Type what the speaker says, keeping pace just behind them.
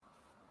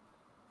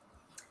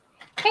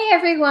Hey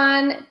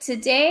everyone!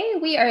 Today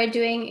we are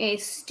doing a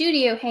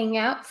studio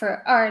hangout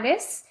for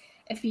artists.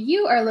 If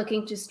you are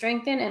looking to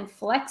strengthen and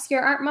flex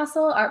your art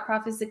muscle, Art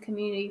Prof is the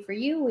community for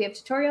you. We have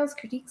tutorials,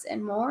 critiques,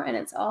 and more, and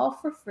it's all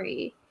for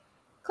free.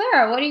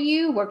 Clara, what are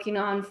you working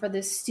on for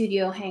this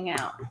studio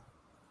hangout?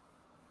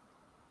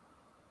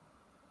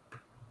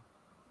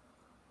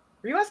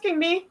 Are you asking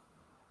me?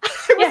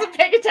 I wasn't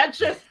paying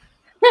attention.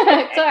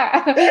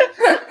 Clara.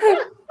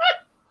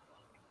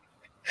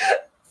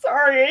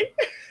 Sorry.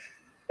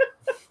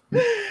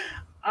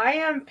 I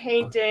am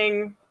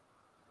painting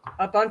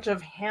a bunch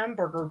of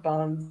hamburger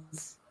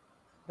buns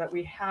that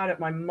we had at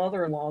my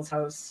mother-in-law's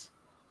house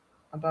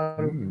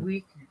about a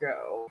week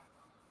ago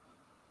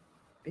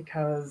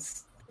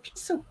because they're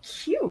just so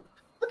cute.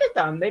 Look at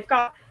them. They've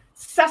got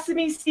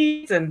sesame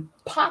seeds and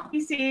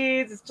poppy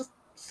seeds. It's just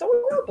so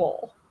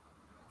adorable.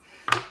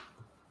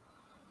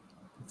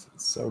 It's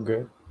so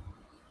good.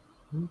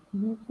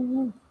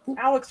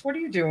 Alex, what are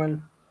you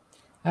doing?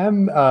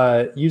 I'm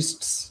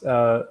used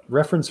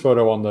reference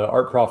photo on the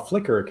Art Prof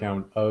Flickr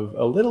account of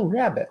a little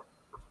rabbit,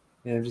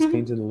 and I've just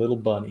painted a little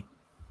bunny.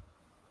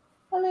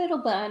 A little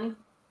bunny.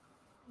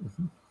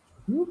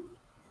 Here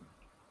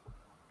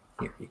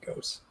he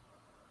goes.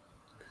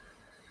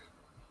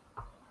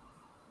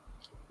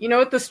 You know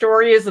what the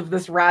story is of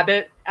this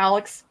rabbit,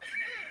 Alex?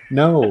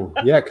 No,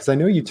 yeah, because I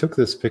know you took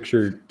this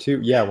picture too.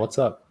 Yeah, what's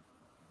up?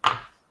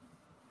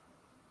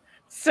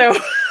 So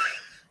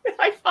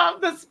I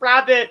found this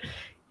rabbit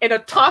in a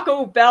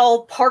Taco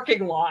Bell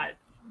parking lot.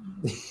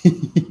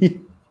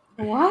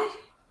 What?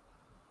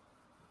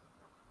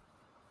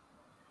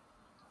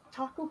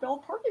 Taco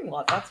Bell parking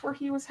lot. That's where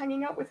he was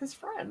hanging out with his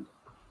friend.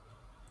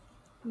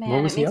 Man,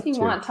 What was it he makes up me to?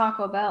 want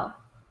Taco Bell.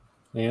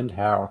 And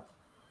how?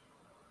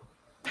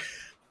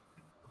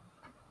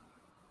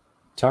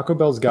 Taco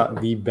Bell's got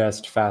the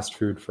best fast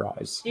food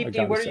fries.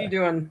 Deepti, what are you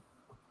doing?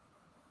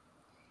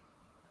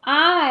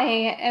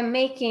 I am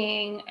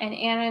making an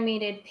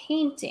animated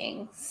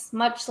painting,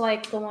 much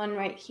like the one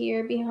right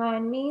here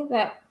behind me.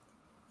 That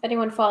if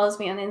anyone follows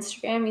me on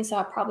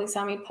Instagram, probably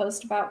saw me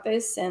post about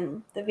this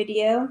in the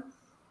video.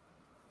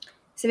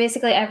 So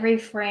basically, every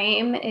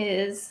frame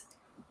is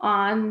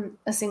on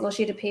a single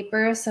sheet of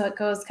paper, so it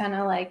goes kind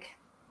of like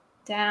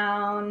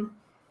down,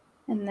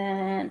 and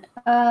then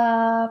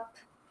up,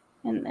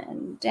 and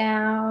then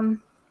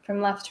down from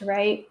left to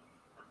right.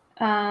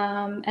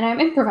 And I'm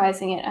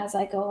improvising it as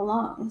I go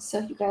along.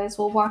 So you guys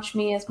will watch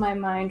me as my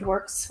mind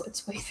works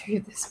its way through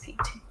this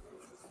painting.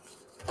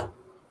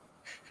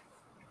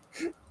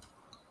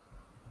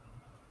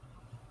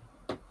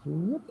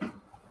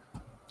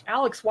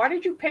 Alex, why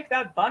did you pick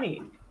that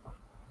bunny?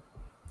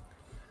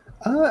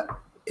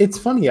 It's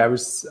funny. I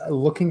was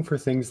looking for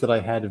things that I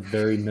had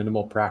very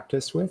minimal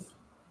practice with.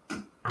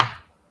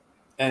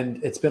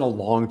 And it's been a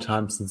long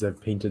time since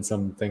I've painted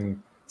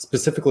something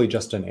specifically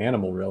just an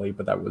animal, really,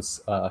 but that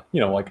was,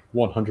 like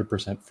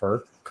 100%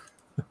 fur.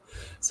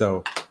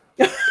 So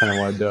kind of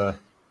wanted to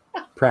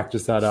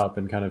practice that up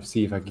and kind of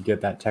see if I could get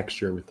that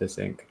texture with this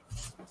ink.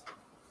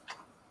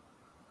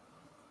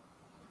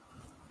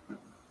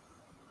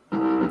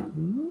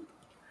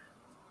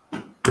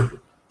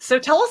 So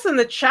tell us in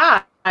the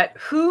chat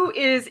who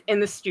is in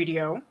the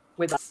studio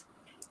with us.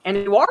 And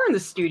if you are in the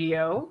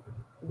studio,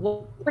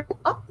 what are you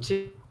up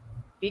to?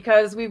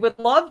 Because we would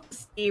love to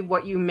see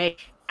what you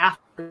make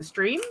after the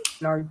stream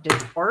in our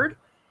Discord.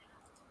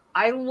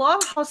 I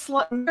love how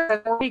Slutton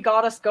has already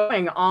got us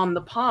going on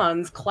the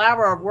puns.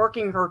 Clara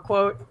working her,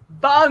 quote,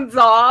 buns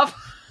off.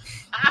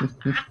 I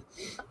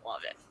love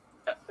it.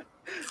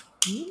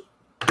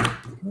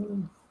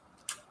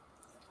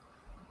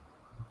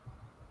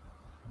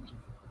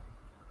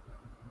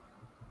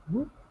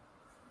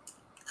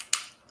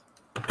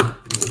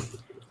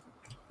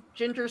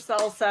 Ginger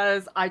Cell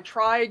says, I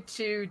tried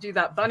to do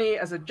that bunny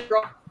as a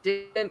joke,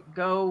 didn't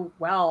go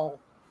well.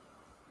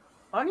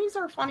 Bunnies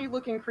are funny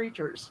looking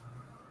creatures.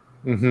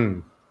 Mm-hmm.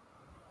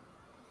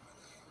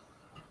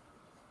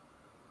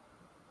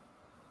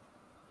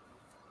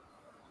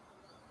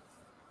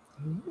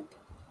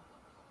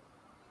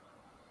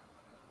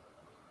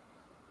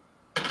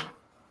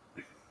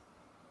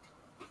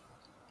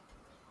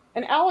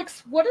 And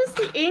Alex, what is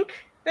the ink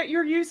that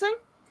you're using?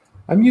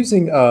 I'm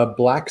using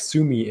Black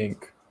Sumi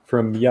ink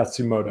from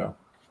Yasumoto,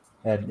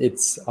 and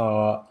it's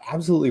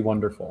absolutely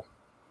wonderful.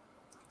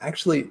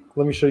 Actually,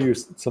 let me show you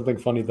something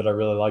funny that I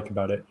really like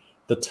about it.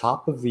 The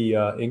top of the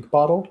ink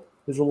bottle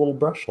is a little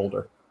brush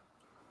holder,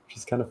 which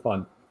is kind of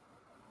fun.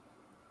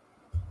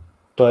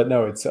 But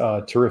no, it's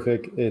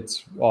terrific.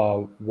 It's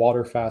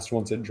water fast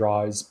once it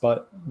dries,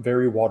 but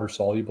very water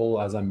soluble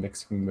as I'm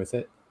mixing with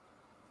it.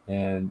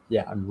 And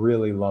yeah, I'm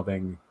really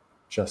loving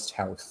just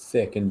how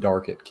thick and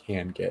dark it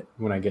can get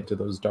when I get to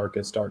those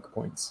darkest dark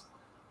points.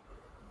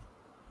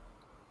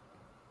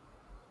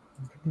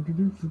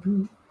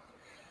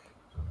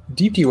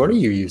 Deepti, what are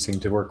you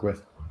using to work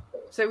with?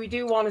 So we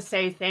do want to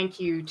say thank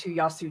you to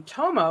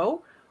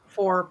Yasutomo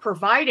for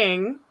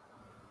providing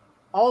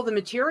all the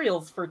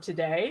materials for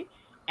today.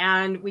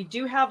 And we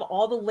do have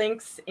all the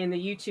links in the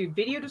YouTube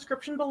video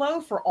description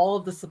below for all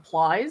of the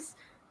supplies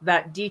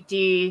that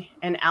Deepti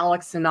and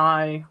Alex and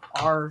I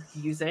are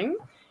using.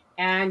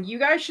 And you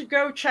guys should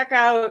go check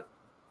out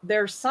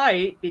their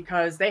site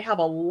because they have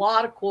a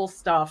lot of cool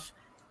stuff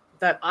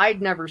that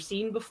I'd never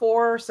seen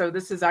before. So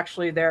this is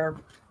actually their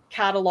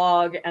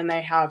catalog, and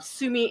they have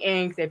Sumi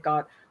ink. They've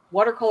got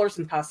watercolors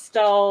and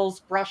pastels,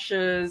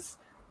 brushes,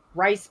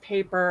 rice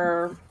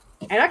paper.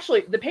 And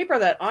actually, the paper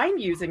that I'm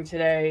using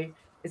today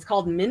is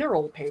called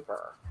mineral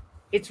paper.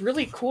 It's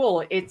really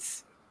cool.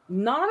 It's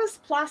not as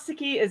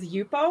plasticky as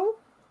Yupo.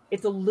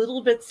 It's a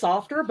little bit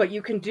softer, but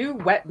you can do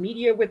wet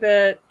media with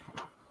it.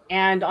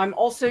 And I'm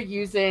also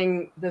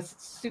using this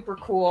super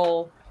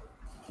cool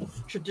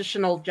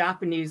traditional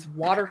Japanese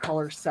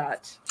watercolor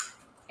set.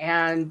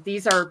 And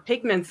these are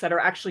pigments that are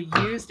actually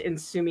used in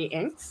Sumi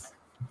inks,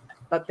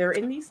 but they're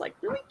in these like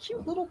really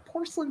cute little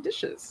porcelain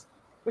dishes,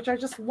 which I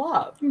just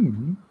love.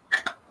 Mm-hmm.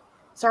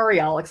 Sorry,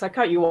 Alex, I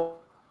cut you off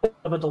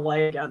of a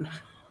delay again.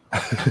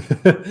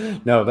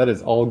 No, that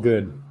is all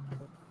good.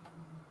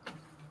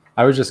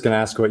 I was just going to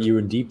ask what you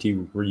and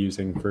Deepti were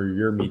using for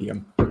your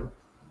medium.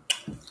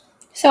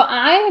 So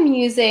I am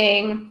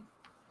using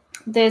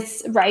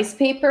this rice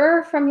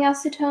paper from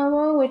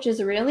Yasutomo, which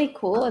is really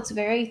cool. It's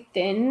very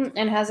thin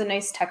and has a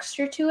nice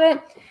texture to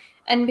it.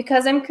 And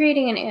because I'm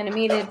creating an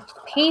animated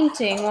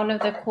painting, one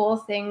of the cool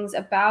things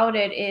about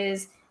it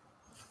is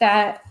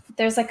that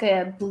there's like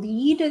a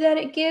bleed that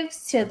it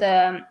gives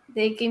to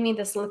they gave me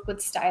this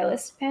liquid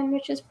stylus pen,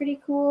 which is pretty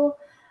cool.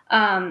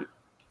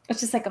 It's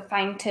just like a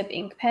fine tip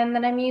ink pen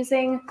that I'm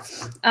using.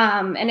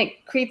 And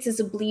it creates this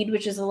bleed,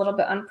 which is a little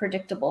bit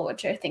unpredictable,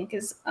 which I think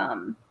is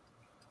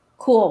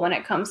cool when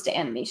it comes to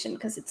animation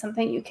because it's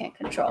something you can't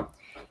control.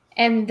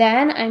 And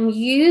then I'm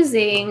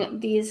using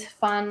these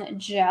fun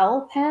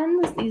gel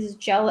pens, these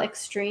Gel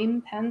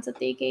Extreme pens that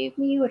they gave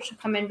me, which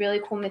come in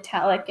really cool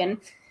metallic and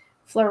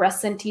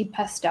fluorescent-y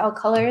pastel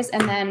colors,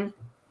 and then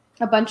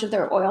a bunch of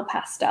their oil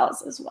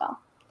pastels as well.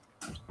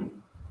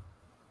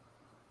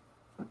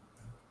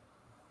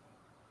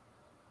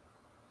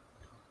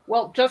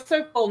 Well, just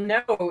so you'll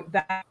know,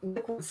 that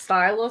liquid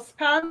stylus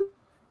pen,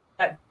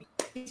 that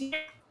it's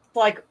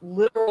like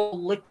literal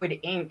liquid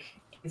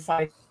ink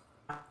inside.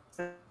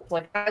 It's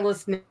like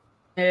stylus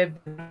nib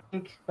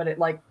ink, but it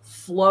like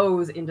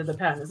flows into the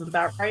pen. Isn't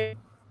that right?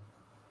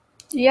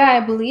 Yeah, I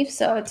believe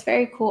so. It's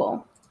very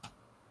cool.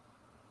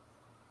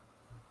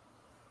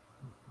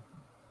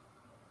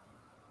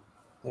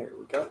 There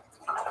we go.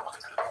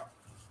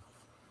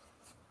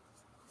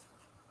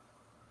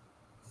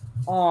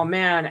 Oh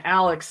man,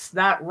 Alex,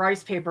 that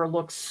rice paper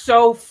looks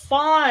so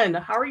fun.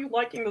 How are you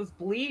liking those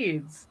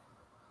bleeds?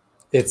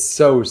 It's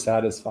so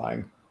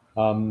satisfying.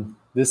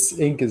 This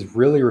ink is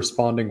really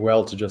responding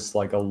well to just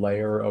like a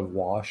layer of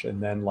wash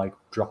and then like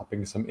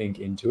dropping some ink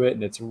into it.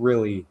 And it's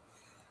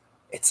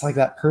like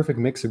that perfect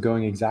mix of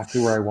going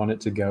exactly where I want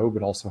it to go,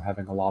 but also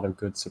having a lot of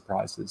good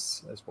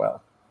surprises as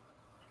well.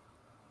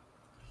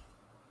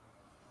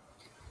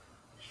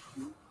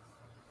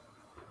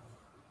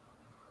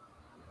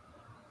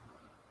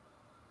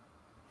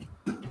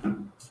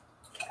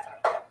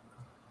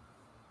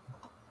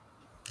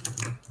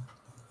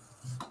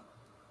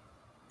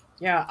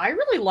 Yeah, I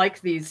really like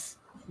these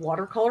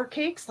watercolor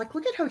cakes. Like,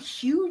 look at how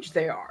huge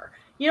they are.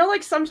 You know,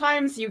 like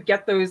sometimes you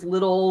get those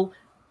little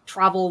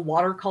travel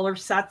watercolor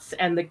sets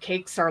and the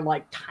cakes are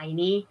like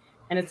tiny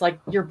and it's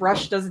like your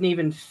brush doesn't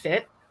even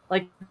fit.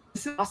 Like,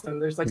 this is awesome.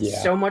 There's like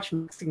so much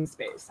mixing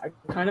space. I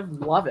kind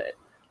of love it.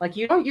 Like,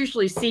 you don't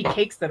usually see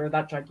cakes that are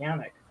that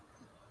gigantic.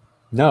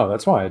 No,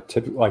 that's why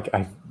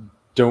I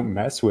don't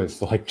mess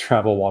with like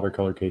travel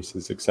watercolor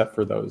cases except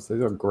for those.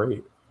 Those are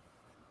great.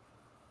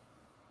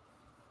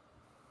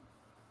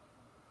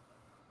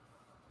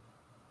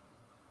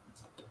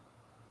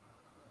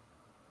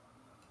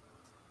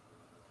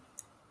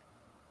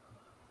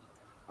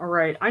 All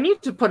right, I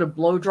need to put a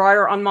blow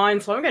dryer on mine,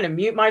 so I'm going to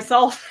mute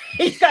myself.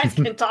 You guys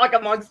can talk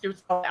amongst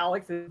yourself,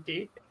 Alex and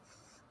Dee.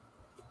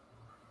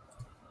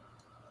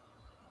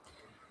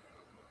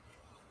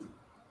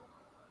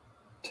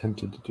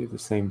 Tempted to do the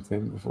same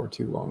thing before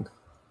too long.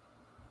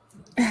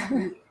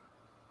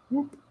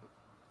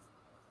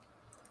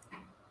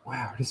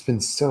 Wow, it's been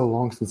so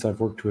long since I've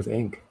worked with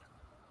ink.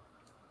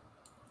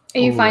 Are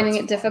you finding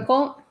it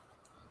difficult?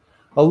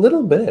 A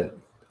little bit,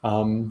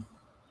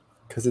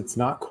 because it's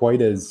not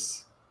quite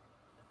as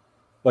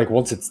like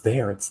once it's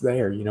there,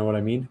 you know what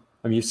I mean?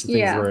 I'm used to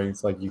things where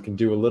it's like you can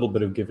do a little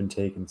bit of give and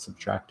take and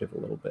subtract it a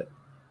little bit.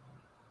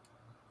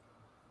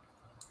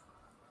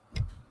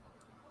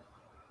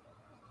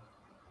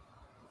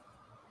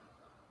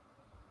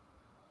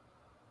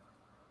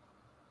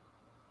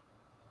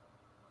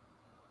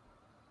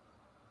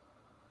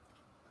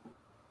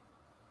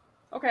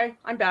 Okay,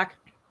 I'm back.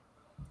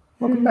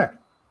 Welcome back.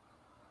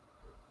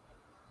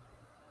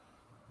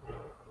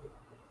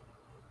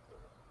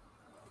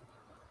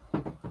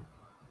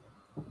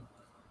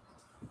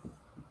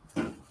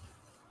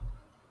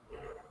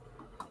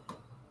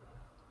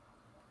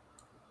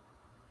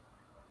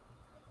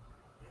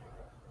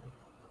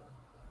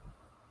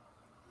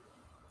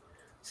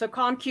 So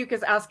Concuke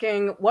is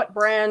asking, what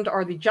brand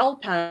are the gel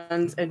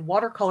pens and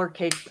watercolor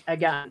cakes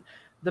again?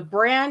 The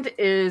brand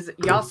is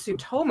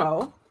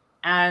Yasutomo,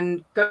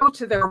 and go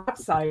to their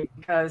website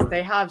because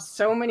they have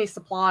so many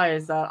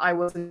supplies that I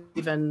wasn't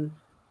even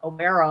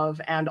aware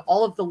of, and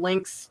all of the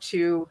links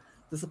to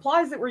the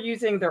supplies that we're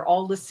using, they're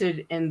all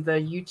listed in the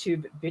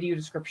YouTube video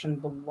description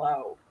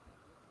below.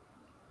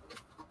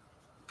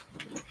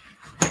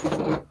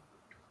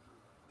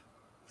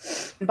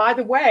 And by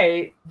the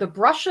way, the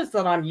brushes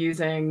that I'm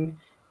using,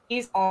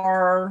 these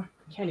are,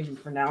 I can't even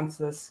pronounce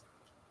this,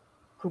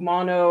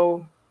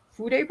 Kumano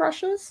Fude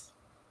brushes,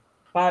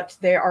 but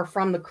they are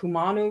from the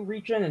Kumano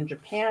region in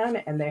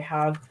Japan, and they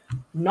have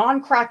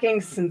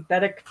non-cracking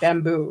synthetic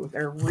bamboo.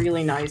 They're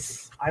really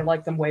nice. I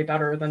like them way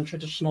better than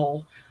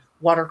traditional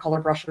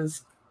watercolor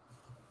brushes.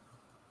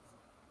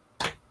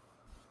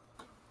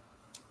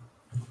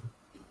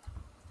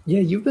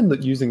 Yeah, you've been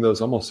using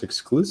those almost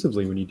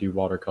exclusively when you do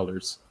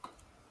watercolors.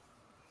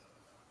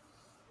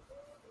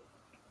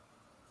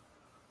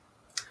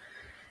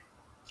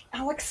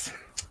 Alex,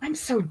 I'm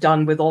so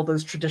done with all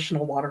those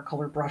traditional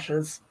watercolor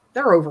brushes.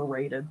 They're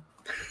overrated.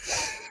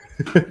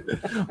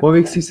 What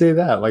makes you say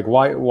that? Like,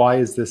 why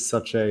is this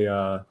such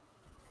a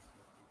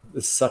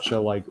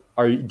like?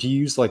 Do you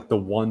use like the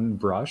one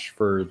brush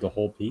for the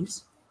whole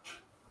piece?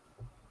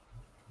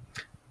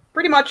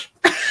 Pretty much.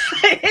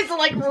 It's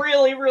like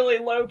really, really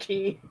low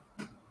key.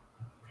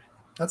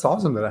 That's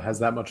awesome that it has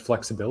that much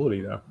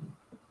flexibility, though.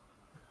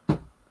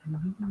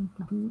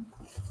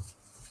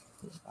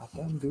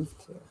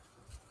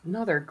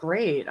 No, they're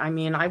great. I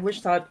mean, I wish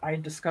that I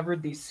had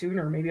discovered these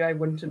sooner. Maybe I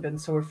wouldn't have been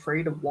so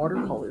afraid of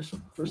watercolors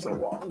for so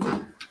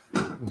long.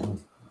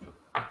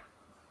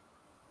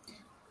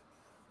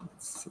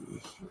 Let's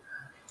see.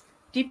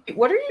 DP,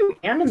 what are you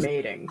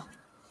animating?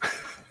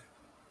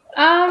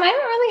 I don't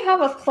really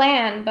have a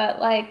plan, but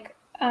like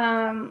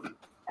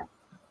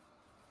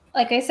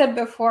I said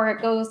before,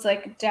 it goes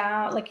like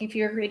down. Like if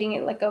you're reading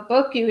it like a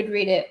book, you would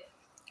read it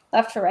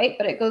left to right,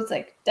 but it goes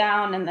like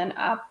down and then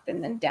up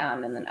and then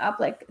down and then up,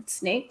 like it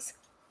snakes.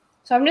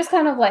 So I'm just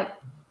kind of like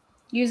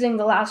using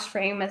the last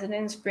frame as an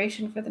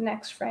inspiration for the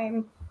next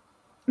frame.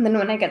 And then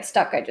when I get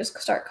stuck, I just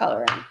start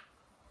coloring.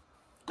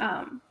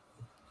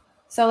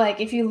 So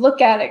like if you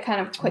look at it kind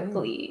of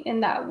quickly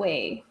in that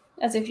way,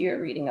 as if you're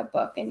reading a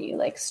book and you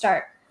like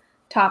start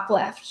top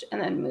left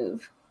and then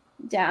move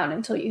down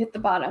until you hit the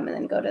bottom and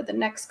then go to the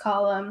next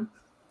column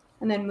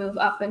and then move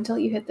up until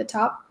you hit the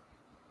top.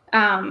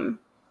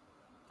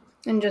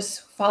 And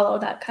just follow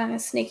that kind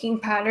of snaking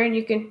pattern,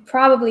 you can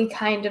probably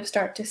kind of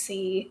start to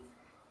see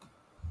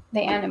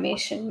the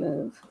animation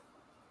move.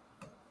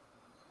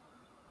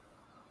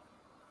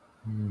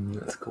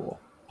 That's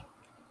cool.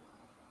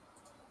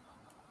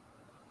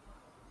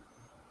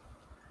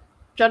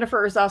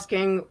 Jennifer is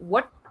asking,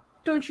 what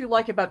don't you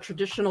like about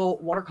traditional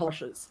watercolor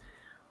brushes?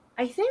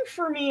 I think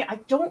for me, I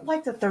don't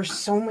like that there's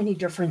so many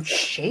different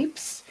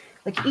shapes.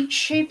 Like each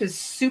shape is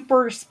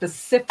super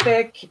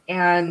specific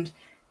and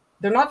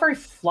they're not very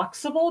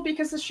flexible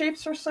because the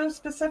shapes are so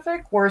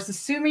specific. Whereas the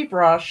Sumi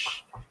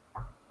brush,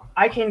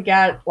 I can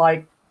get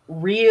like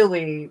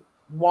really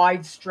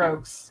wide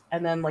strokes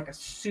and then like a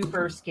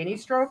super skinny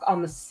stroke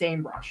on the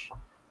same brush.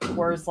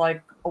 Whereas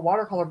like a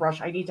watercolor brush,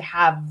 I need to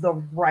have the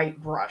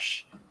right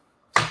brush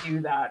to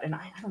do that. And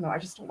I don't know, I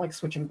just don't like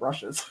switching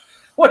brushes.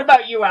 What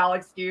about you,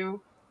 Alex? Do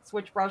you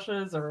switch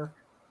brushes or?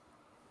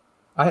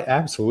 I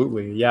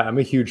absolutely. Yeah, I'm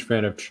a huge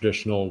fan of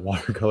traditional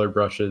watercolor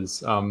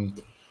brushes.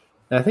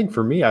 And I think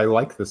for me, I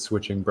like the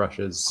switching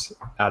brushes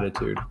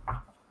attitude.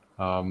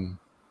 I'm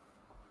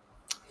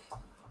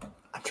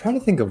trying to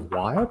think of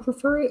why I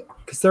prefer it,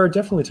 because there are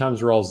definitely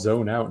times where I'll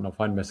zone out and I'll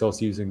find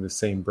myself using the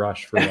same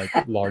brush for like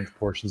large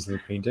portions of the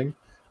painting.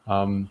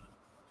 I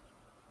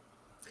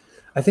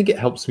think it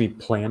helps me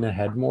plan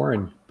ahead more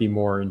and be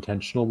more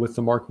intentional with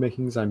the mark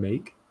makings I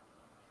make.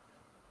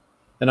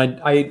 And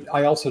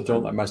I also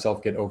don't let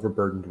myself get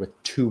overburdened with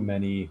too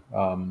many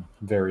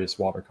various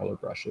watercolor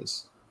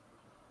brushes.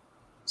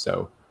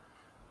 So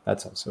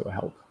that's also a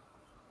help.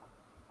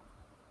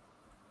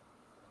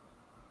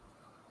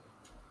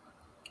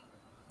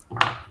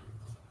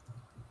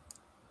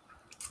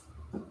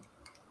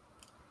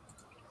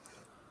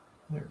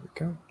 There we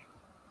go.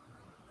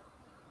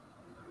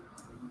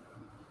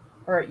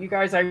 All right, you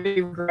guys, I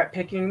really regret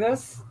picking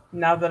this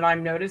now that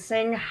I'm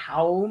noticing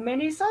how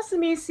many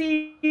sesame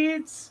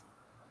seeds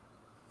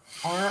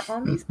are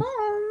on these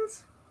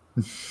buns.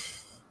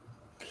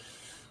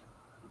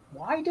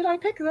 Why did I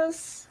pick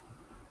this?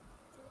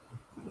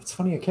 It's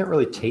funny, I can't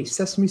really taste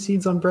sesame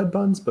seeds on bread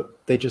buns, but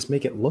they just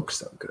make it look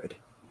so good.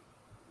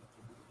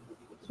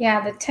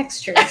 Yeah, the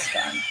texture is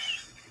fun.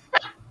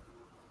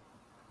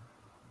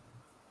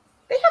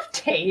 They have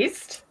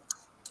taste.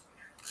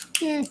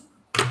 Yeah.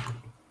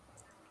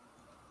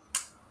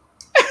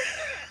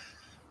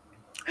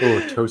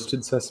 Oh,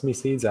 toasted sesame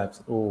seeds?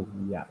 Oh,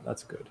 yeah,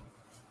 that's good.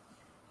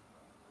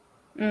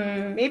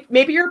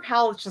 Maybe your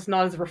palate's just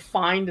not as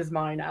refined as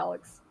mine,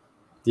 Alex.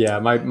 Yeah,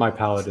 my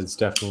palate is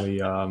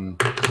definitely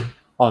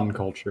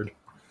uncultured.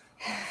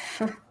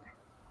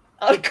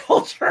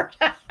 Uncultured.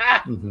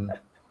 Mhm.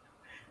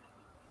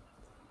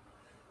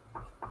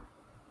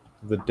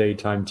 The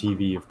daytime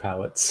TV of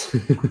palettes.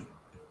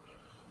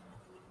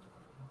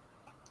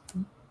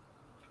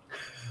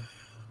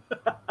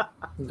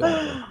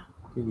 Adorable.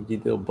 You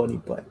little bunny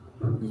butt.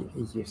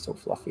 You're so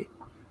fluffy.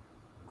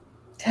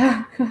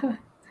 I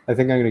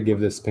think I'm gonna give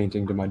this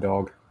painting to my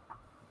dog.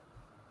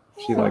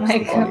 She Oh likes my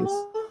the God. bunnies.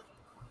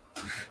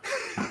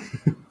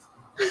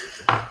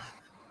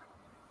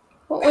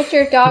 What would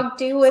your dog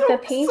do with a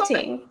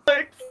painting?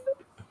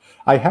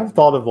 I have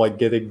thought of like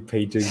getting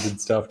paintings and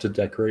stuff to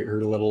decorate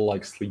her little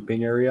like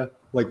sleeping area,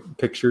 like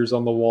pictures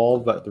on the wall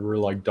that were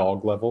like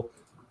dog level.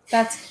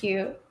 That's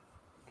cute.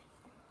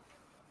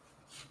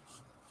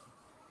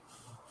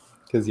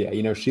 Because yeah,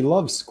 you know, she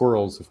loves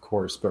squirrels, of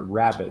course, but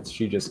rabbits,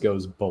 she just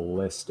goes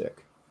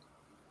ballistic.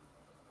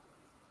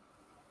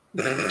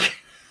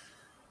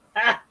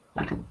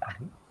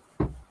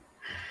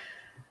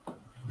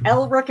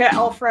 Elrica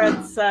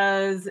Alfred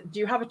says, do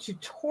you have a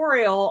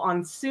tutorial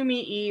on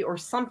Sumi-E or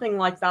something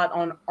like that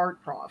on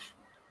ArtProf?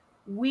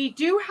 We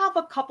do have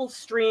a couple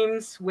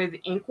streams with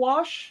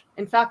Inkwash.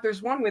 In fact,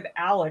 there's one with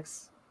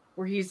Alex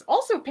where he's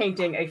also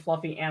painting a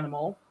fluffy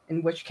animal,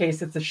 in which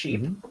case it's a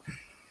sheep.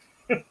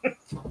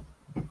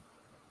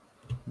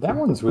 That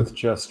one's with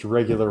just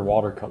regular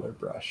watercolor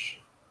brush.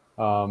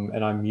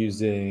 And I'm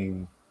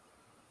using...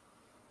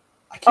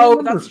 I can't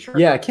remember. That's true.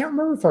 Yeah, I can't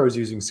remember if I was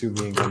using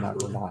Sumi ink on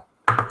that or not.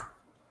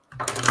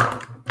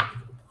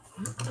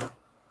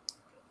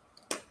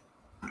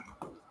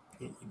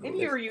 Maybe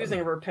you were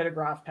using a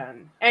rapidograph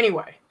pen.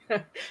 Anyway,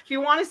 if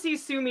you want to see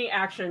Sumi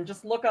action,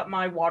 just look up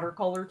my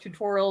watercolor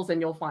tutorials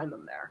and you'll find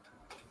them there.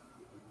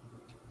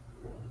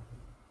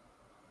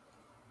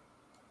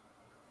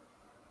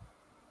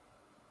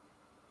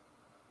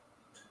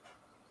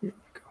 Here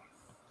we go.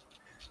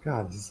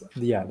 God, this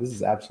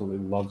is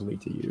absolutely lovely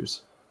to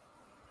use.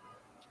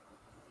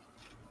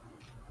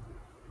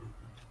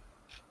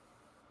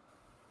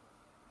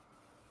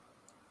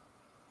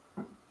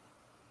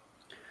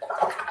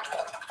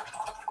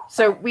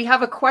 So we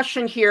have a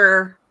question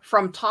here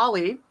from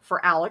Tali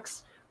for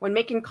Alex. When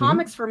making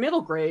comics for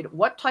middle grade,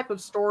 what type of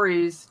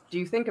stories do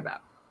you think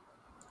about?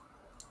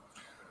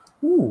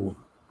 Ooh.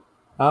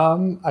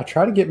 I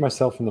try to get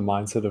myself in the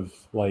mindset of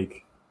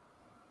like,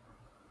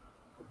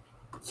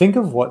 think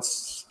of what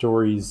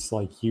stories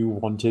like you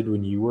wanted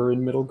when you were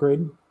in middle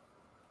grade,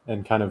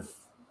 and kind of,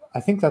 I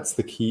think that's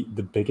the key,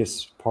 the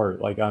biggest part.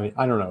 Like, I mean,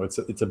 I don't know, it's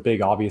a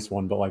big obvious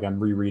one, but like I'm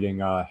rereading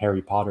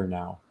Harry Potter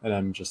now, and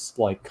I'm just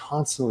like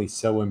constantly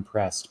so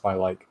impressed by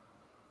like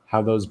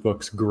how those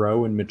books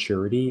grow in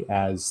maturity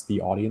as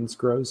the audience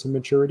grows in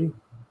maturity.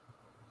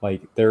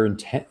 Like their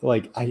intent,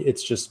 like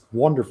it's just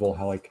wonderful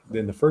how like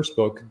in the first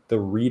book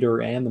the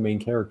reader and the main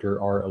character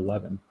are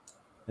 11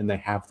 and they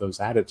have those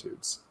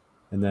attitudes,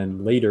 and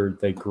then later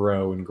they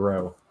grow and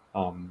grow.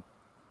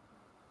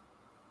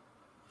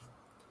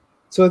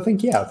 So I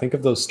think, yeah, think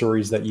of those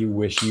stories that you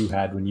wish you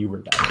had when you were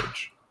that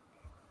age.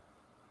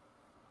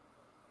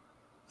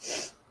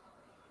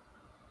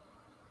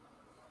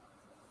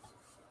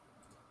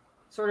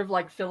 Sort of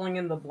like filling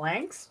in the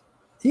blanks?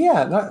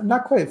 Yeah,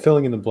 not quite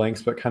filling in the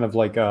blanks, but kind of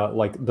like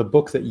the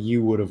book that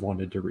you would have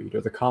wanted to read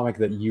or the comic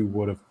that you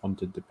would have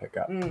wanted to pick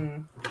up.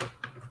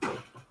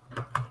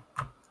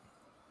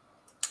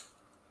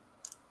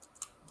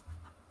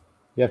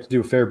 You have to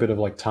do a fair bit of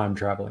like time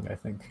traveling, I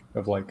think,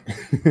 of like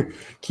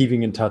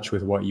keeping in touch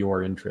with what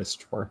your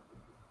interests were.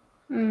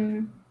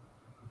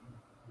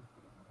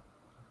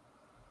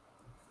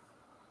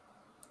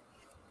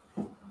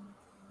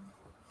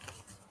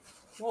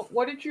 Well,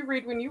 what did you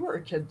read when you were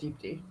a kid,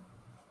 Deepti?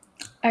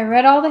 I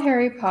read all the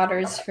Harry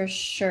Potters for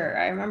sure.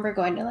 I remember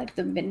going to like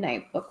the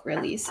midnight book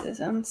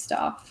releases and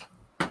stuff.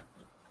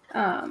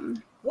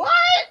 What?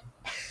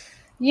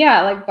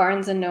 Yeah, like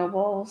Barnes and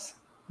Nobles.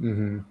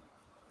 Mm-hmm.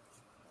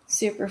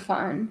 Super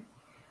fun.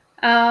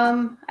 I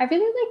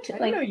really liked I like.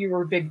 didn't know you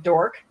were a big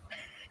dork.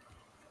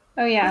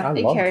 Oh yeah, I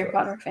big loved Harry those.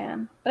 Potter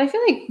fan. But I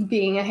feel like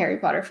being a Harry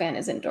Potter fan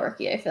isn't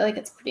dorky. I feel like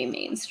it's pretty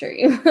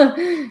mainstream.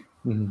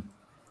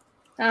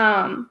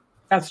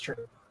 That's true.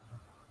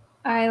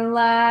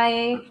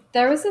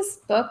 There was this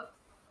book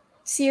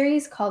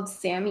series called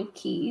Sammy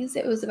Keys.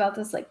 It was about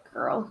this like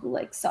girl who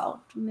like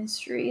solved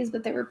mysteries,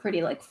 but they were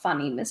pretty like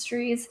funny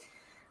mysteries.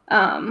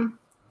 And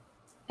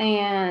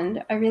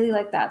I really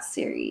liked that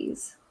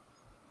series.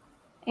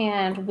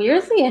 And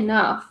weirdly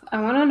enough, I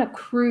went on a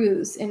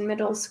cruise in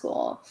middle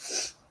school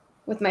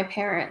with my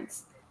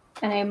parents,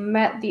 and I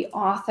met the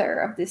author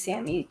of the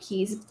Sammy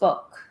Keys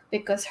book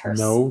because her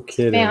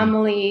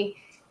family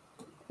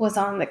was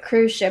on the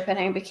cruise ship, and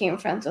I became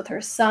friends with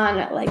her son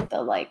at like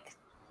the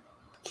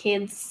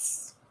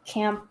kids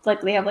camp.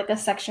 Like they have like a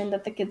section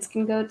that the kids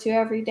can go to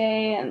every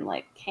day and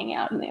like hang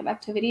out, and they have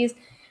activities.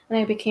 And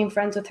I became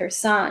friends with her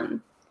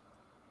son,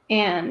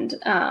 and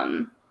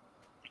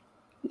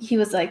he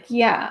was like,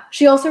 yeah.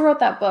 She also wrote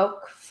that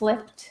book,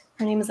 Flipped.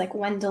 Her name is like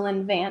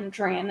Wendelin Van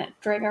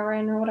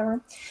Dragarin or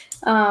whatever.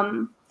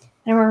 And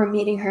I remember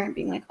meeting her and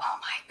being like, oh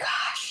my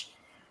gosh,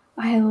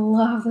 I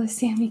love the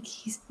Sammy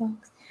Keys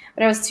books.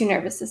 But I was too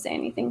nervous to say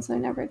anything, so I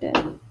never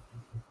did.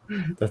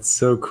 That's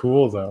so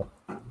cool, though.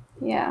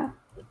 Yeah.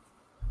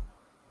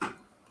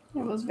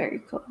 It was very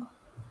cool.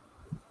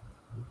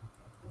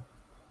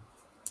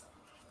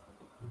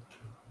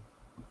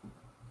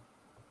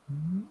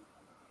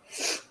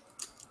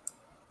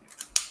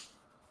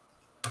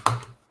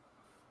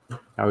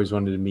 I always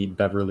wanted to meet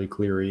Beverly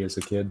Cleary as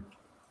a kid.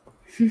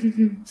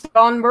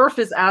 John Murph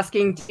is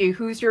asking you,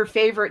 who's your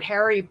favorite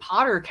Harry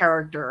Potter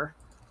character?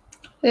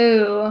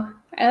 Ooh,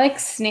 I like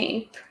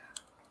Snape.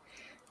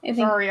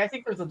 Sorry, I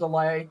think there's a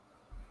delay.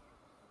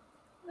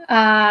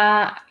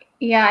 Yeah,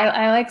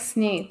 I like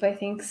Snape. I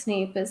think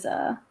Snape is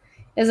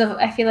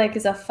I feel like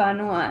is a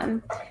fun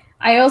one.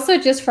 I also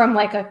just from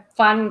like a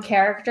fun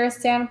character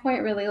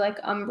standpoint really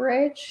like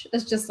Umbridge.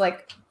 It's just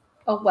like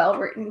a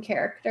well-written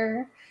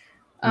character.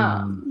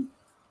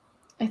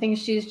 I think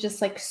she's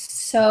just like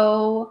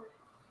so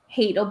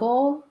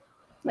hateable.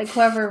 Like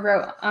whoever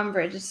wrote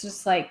Umbridge is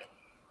just like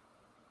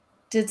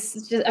we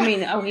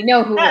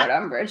know who wrote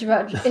Umbridge,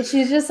 but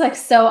she's just like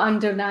so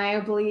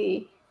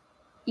undeniably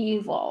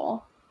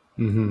evil.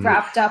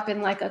 Wrapped up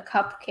in like a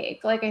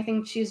cupcake. Like I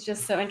think she's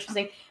just so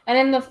interesting. And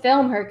in the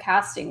film, her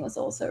casting was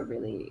also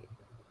really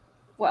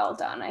well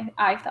done.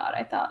 I thought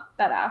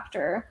that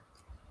actor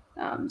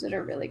did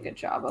a really good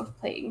job of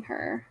playing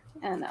her.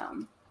 And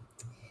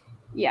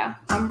yeah,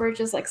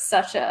 Umbridge is like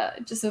such a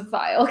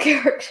vile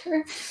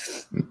character.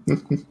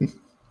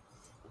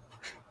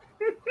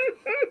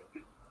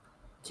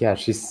 Yeah,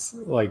 she's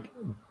like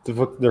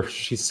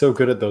she's so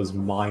good at those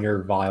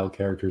minor vile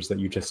characters that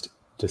you just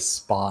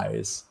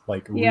despise.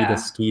 Like Rita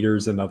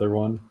Skeeter's another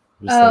one.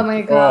 Oh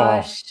my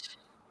gosh.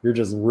 You're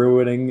just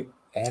ruining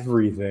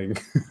everything.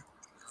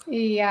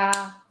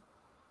 Yeah.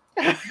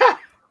 I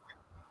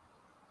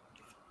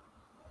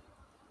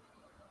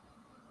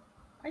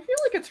feel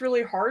like it's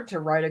really hard to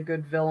write a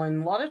good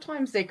villain. A lot of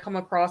times they come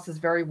across as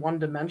very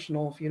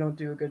one-dimensional if you don't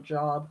do a good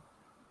job.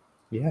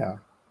 Yeah.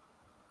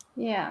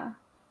 Yeah.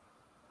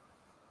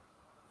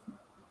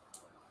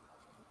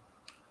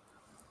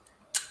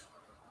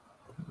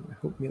 I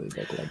hope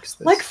Mealybug likes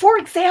this. Like, for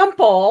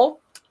example,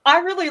 I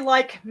really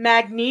like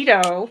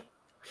Magneto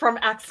from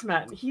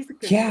X-Men. He's a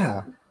good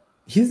villain.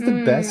 He's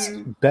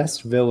the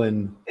best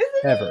villain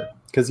ever.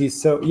 Because he's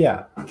so,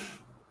 yeah.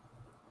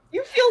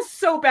 You feel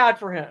so bad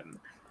for him.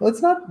 Well,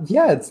 it's not,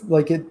 it's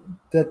like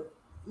that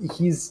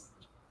he's,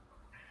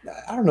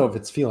 I don't know if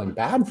it's feeling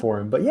bad for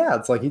him, but yeah,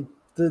 it's like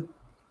the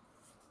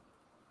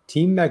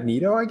Team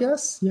Magneto, I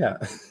guess. Yeah.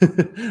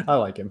 I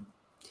like him.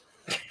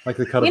 Like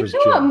the cut of his You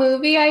know jib. what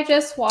movie I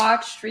just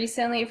watched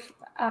recently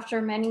after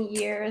many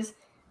years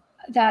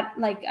that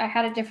like I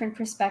had a different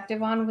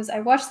perspective on was I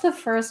watched the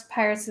first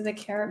Pirates of the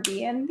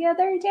Caribbean the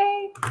other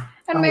day,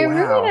 and my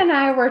roommate and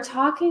I were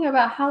talking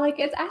about how like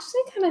it's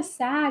actually kind of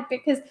sad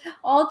because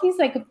all these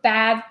like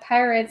bad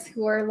pirates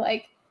who are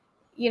like,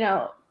 you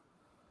know,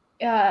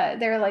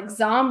 they're like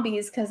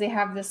zombies because they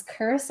have this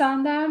curse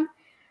on them.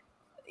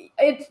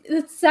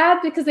 It's sad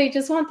because they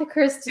just want the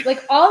curse to,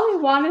 like, all they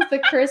want is the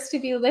curse to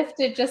be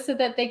lifted just so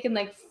that they can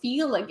like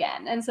feel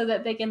again and so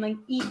that they can like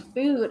eat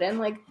food and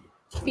like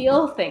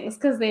feel things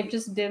because they've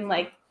just been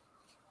like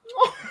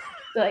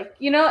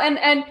you know,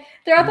 and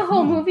throughout the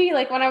whole movie,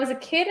 like when I was a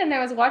kid and I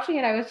was watching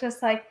it, I was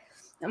just like,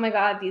 oh my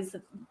god, these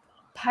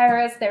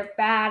pirates, they're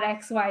bad,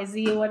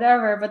 XYZ,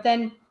 whatever. But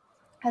then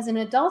as an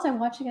adult, I'm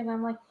watching it and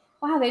I'm like,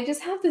 wow, they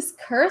just have this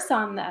curse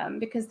on them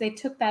because they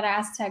took that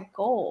Aztec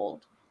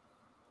gold,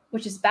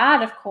 which is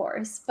bad, of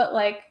course, but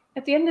like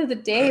at the end of the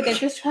day, they're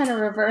just trying to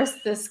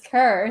reverse this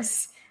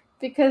curse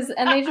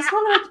and they just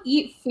want to like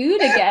eat food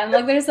again.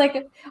 Like there's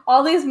like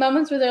all these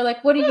moments where they're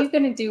like, what are you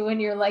going to do when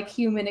you're like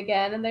human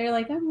again? And they're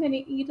like, I'm going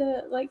to eat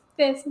like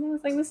this. And I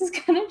was like, this is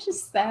kind of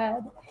just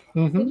sad.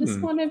 They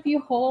just want to be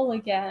whole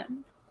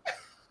again.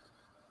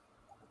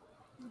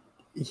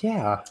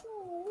 Yeah.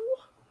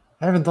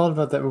 I haven't thought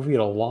about that movie in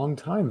a long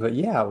time, but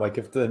yeah, like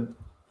if the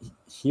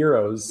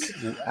heroes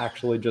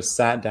actually just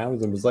sat down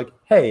with them and was like,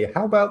 hey,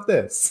 how about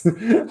this?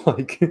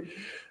 Like,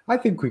 I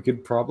think we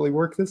could probably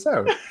work this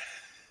out.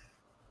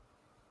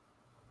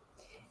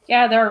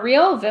 Yeah, the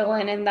real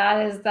villain in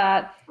that is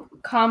that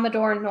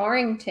Commodore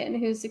Norrington,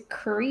 who's a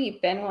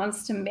creep and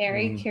wants to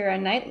marry Keira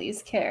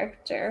Knightley's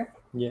character.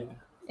 Yeah.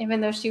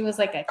 Even though she was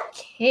like a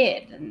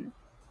kid and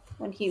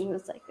when he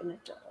was like an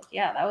adult.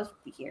 Yeah, that was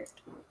weird.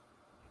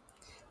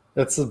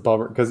 That's a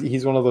bummer because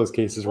he's one of those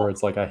cases where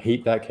it's like I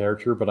hate that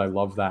character, but I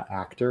love that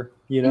actor,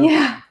 you know?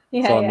 Yeah.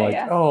 So I'm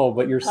like, oh,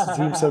 but you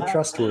seem so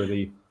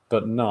trustworthy,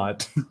 but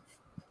not.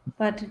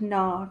 But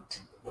not.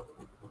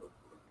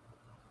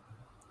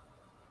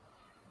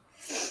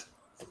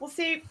 Well,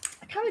 see,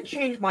 I kind of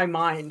changed my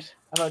mind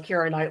about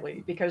Keira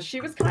Knightley because she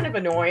was kind of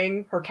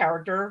annoying, her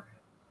character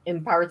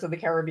in Pirates of the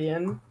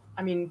Caribbean.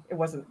 I mean, it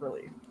wasn't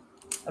really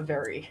a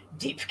very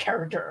deep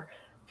character,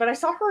 but I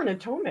saw her in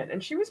Atonement,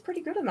 and she was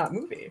pretty good in that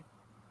movie.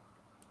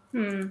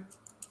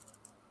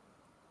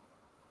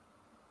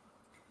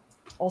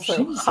 Also,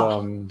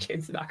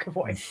 James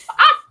McAvoy.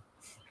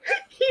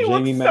 He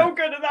looks so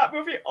good in that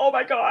movie. Oh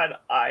my god,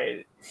 oh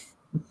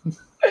my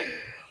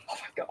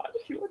god,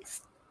 he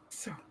looks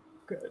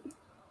good.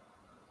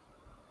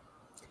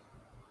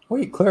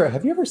 Wait, Clara,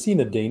 have you ever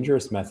seen A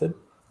Dangerous Method?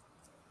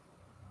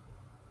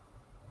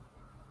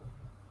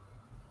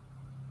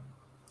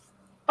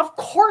 Of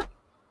course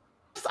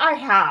I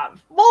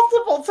have.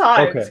 Multiple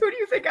times. Okay. Who do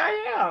you think I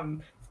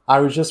am? I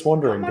was just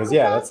wondering because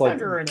yeah, that's like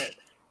in it.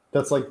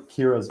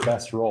 Kira's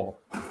best role.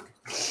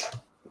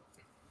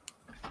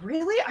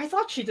 Really? I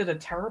thought she did a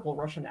terrible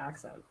Russian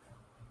accent.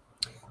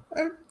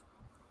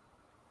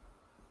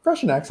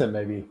 Russian accent,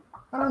 maybe.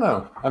 I don't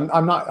know.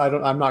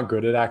 I'm not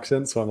good at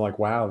accents, so I'm like,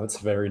 wow, that's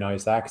a very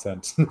nice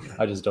accent.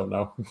 I just don't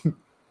know.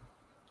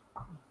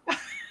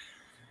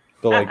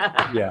 But like,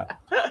 yeah,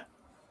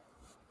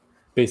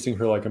 basing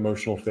her like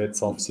emotional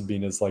fits off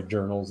Sabina's like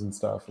journals and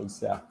stuff was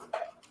that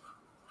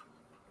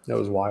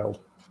was wild.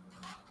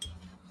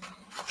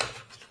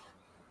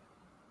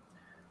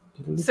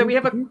 So we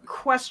have a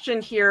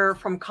question here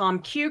from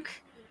ComCuke.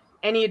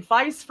 Any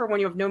advice for when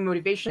you have no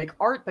motivation to make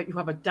art, but you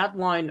have a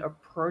deadline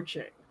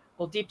approaching?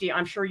 Well, Deepti,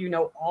 I'm sure you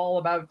know all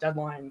about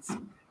deadlines.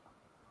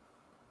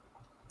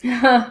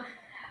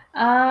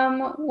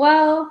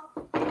 Well,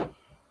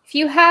 if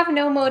you have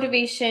no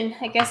motivation,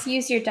 I guess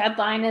use your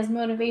deadline as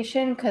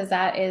motivation because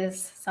that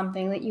is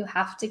something that you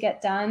have to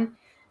get done.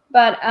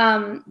 But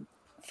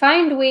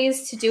find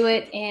ways to do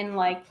it in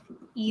like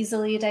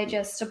easily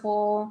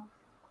digestible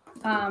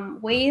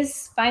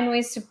ways. Find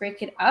ways to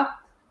break it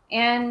up.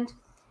 And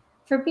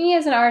for me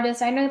as an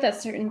artist, I know that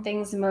certain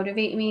things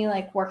motivate me,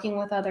 like working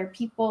with other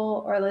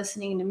people or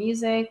listening to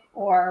music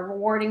or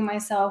rewarding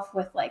myself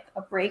with like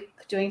a break,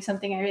 doing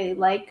something I really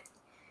like.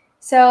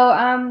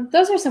 So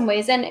those are some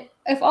ways. And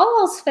if all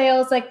else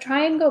fails, like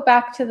try and go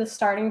back to the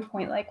starting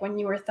point, like when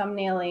you were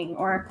thumbnailing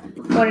or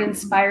what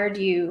inspired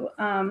you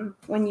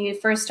when you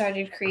first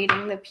started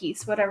creating the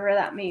piece, whatever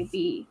that may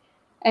be.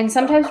 And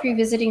sometimes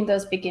revisiting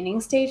those beginning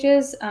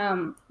stages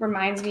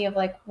reminds me of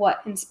like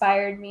what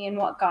inspired me and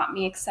what got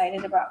me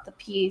excited about the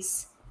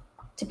piece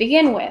to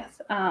begin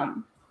with,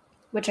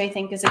 which I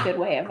think is a good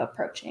way of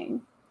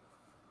approaching,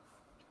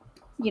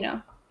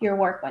 your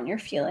work when you're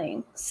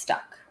feeling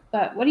stuck.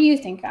 But what do you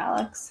think,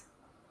 Alex?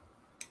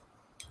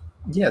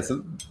 Yeah,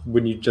 so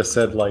when you just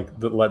said like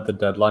let the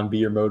deadline be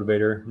your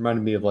motivator,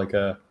 reminded me of like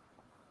a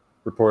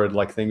reported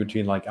like thing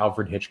between like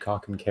Alfred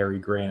Hitchcock and Cary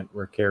Grant,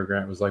 where Cary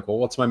Grant was like, "Well,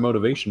 what's my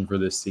motivation for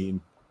this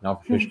scene?" And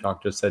Alfred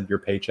Hitchcock just said, "Your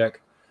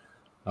paycheck."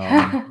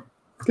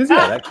 Because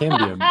yeah, that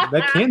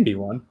can be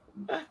one.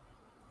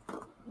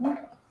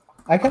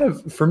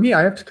 For me,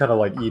 I have to kind of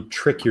like you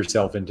trick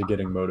yourself into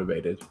getting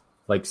motivated.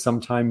 Like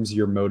sometimes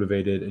you're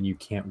motivated and you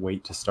can't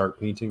wait to start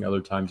painting. Other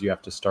times you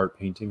have to start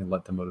painting and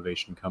let the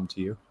motivation come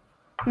to you.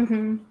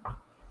 Mm-hmm.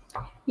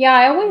 Yeah,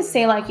 I always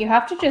say like you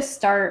have to just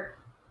start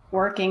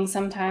working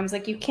sometimes.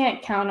 Like you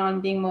can't count on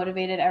being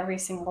motivated every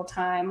single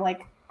time.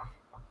 Like,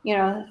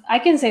 I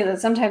can say that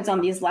sometimes on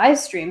these live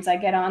streams I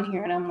get on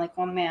here and I'm like,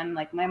 oh man,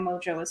 like my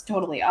mojo is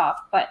totally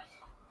off. But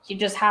you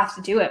just have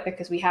to do it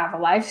because we have a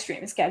live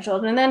stream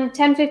scheduled. And then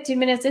 10, 15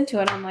 minutes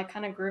into it, I'm like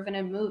kind of grooving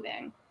and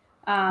moving.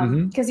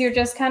 Because you're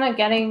just kind of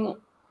getting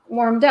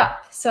warmed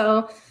up.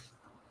 So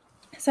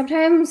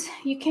sometimes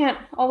you can't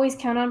always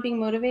count on being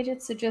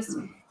motivated. So just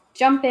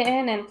jump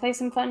in and play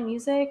some fun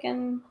music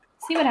and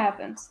see what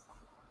happens.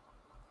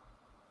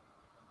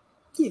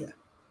 Yeah.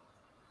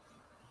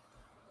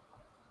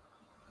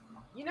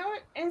 You know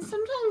what? And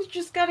sometimes you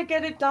just got to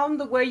get it done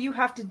the way you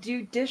have to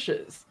do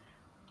dishes.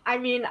 I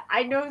mean,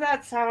 I know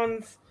that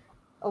sounds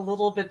a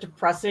little bit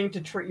depressing to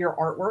treat your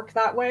artwork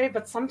that way,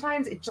 but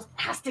sometimes it just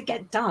has to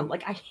get done.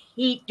 Like, I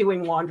hate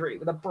doing laundry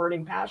with a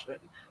burning passion,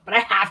 but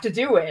I have to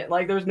do it.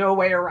 Like, there's no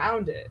way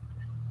around it.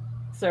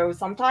 So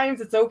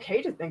sometimes it's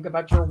okay to think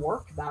about your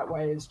work that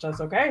way. It's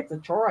just, okay, it's a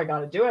chore. I got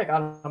to do it. I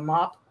got to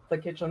mop the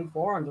kitchen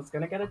floor. I'm just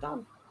going to get it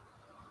done.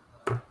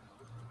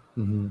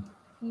 Mm-hmm.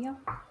 Yeah.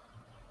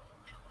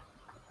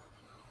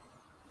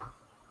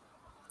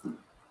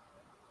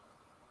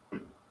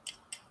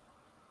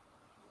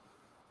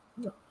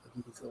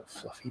 His little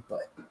fluffy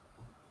butt.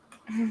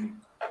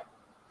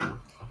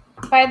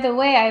 By the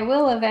way, I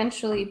will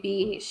eventually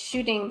be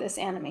shooting this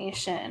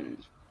animation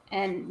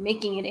and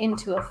making it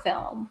into a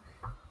film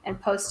and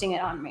posting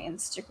it on my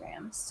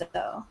Instagram.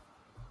 So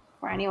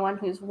for anyone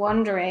who's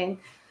wondering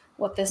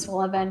what this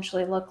will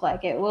eventually look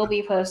like, it will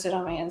be posted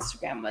on my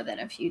Instagram within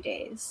a few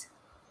days.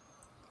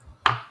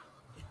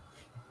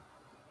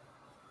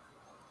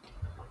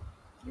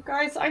 You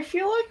guys, I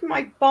feel like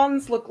my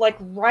buns look like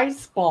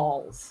rice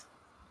balls.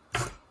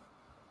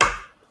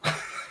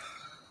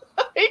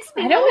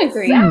 I don't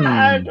agree.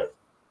 Sad.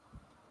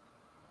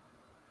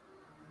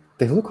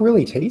 They look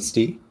really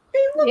tasty. They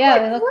look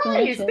they look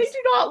rice. delicious. They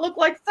do not look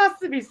like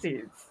sesame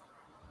seeds.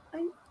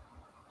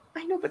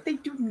 I know, but they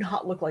do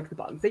not look like the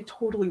buns. They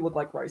totally look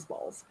like rice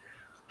balls.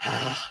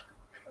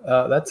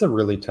 That's a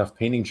really tough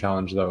painting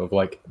challenge, though. Of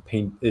like,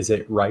 is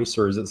it rice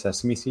or is it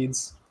sesame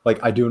seeds? Like,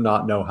 I do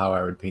not know how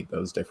I would paint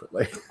those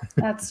differently.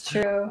 That's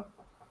true.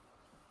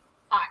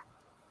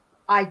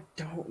 I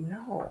don't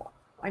know.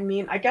 I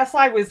mean, I guess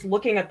I was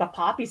looking at the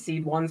poppy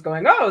seed ones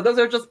going, oh, those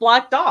are just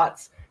black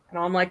dots. And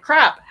I'm like,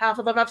 crap, half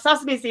of them have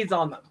sesame seeds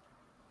on them.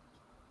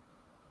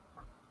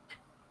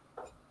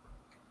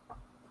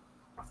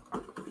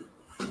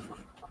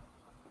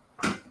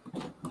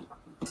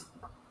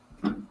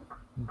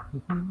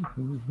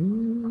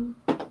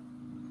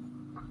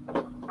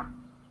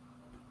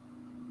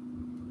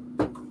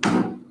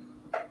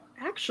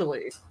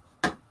 Actually,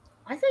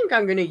 I think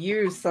I'm going to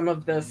use some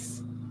of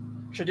this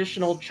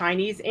traditional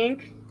Chinese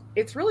ink.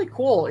 It's really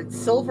cool. It's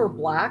silver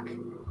black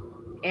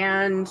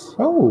and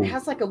Oh,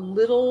 has like a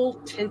little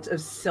tint of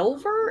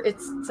silver.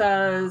 It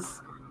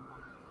says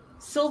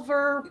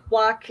silver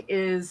black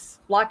is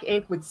black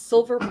ink with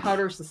silver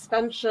powder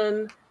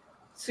suspension,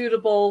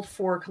 suitable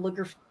for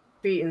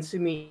calligraphy and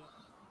sumi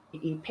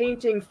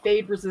painting,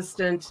 fade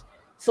resistant.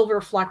 Silver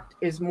reflect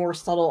is more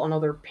subtle on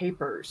other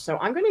papers. So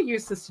I'm going to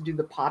use this to do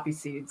the poppy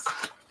seeds.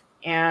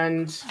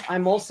 And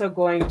I'm also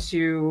going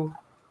to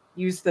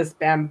use this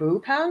bamboo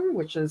pen,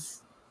 which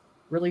is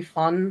really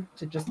fun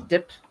to just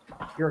dip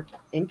your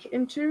ink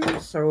into.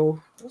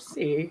 So we'll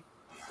see.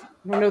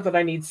 I don't know that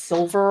I need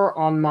silver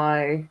on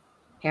my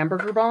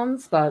hamburger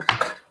buns, but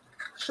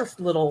it's just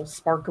little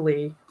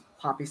sparkly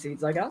poppy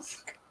seeds, I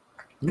guess.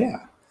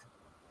 yeah.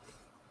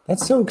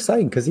 That's so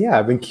exciting because, yeah,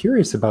 I've been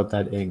curious about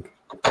that ink.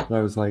 And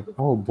I was like,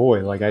 oh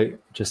boy, like I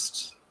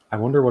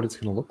wonder what it's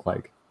going to look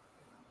like.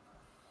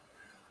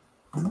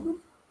 Yeah,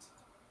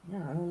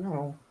 I don't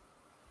know.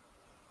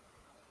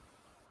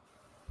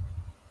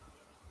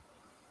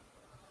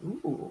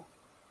 Ooh.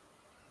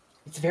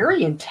 It's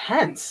very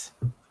intense.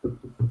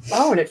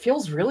 Oh, and it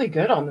feels really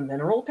good on the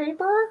mineral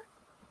paper.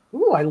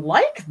 Ooh, I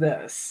like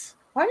this.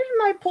 Why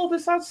didn't I pull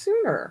this out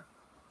sooner?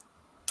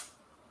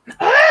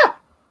 Ah!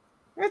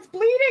 It's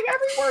bleeding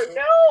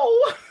everywhere.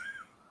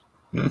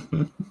 No!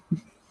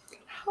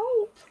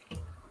 Help.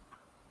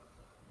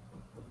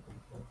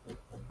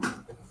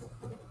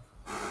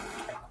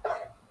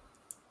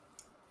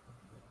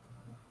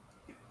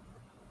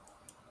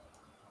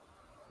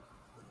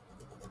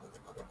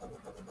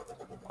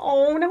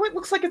 Oh, now it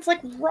looks like it's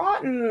like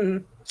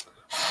rotten.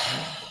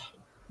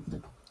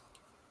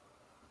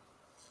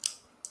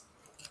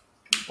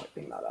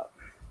 Wiping that up.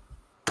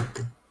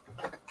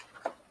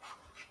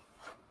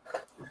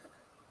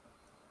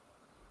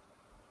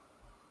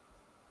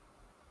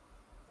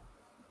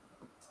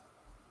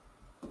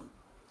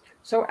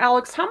 So,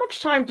 Alex, how much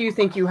time do you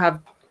think you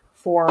have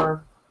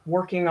for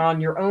working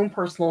on your own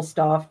personal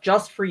stuff,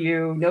 just for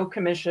you, no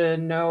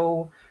commission,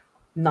 no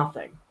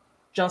nothing,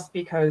 just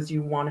because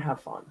you want to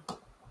have fun?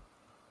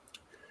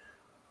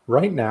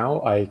 Right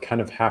now, I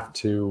kind of have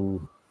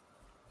to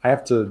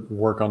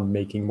work on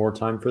making more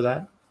time for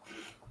that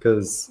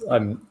because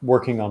I'm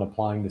working on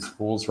applying to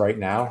schools right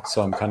now.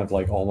 So I'm kind of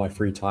like all my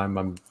free time,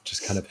 I'm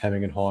just kind of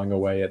hemming and hawing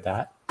away at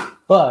that.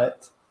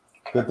 But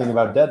good thing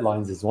about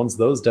deadlines is once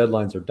those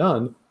deadlines are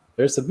done,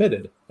 they're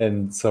submitted.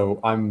 And so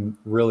I'm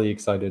really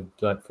excited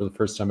that for the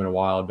first time in a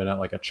while, I've been at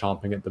like a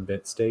chomping at the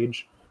bit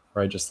stage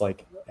where I just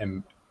like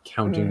am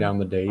counting down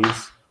the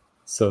days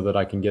so that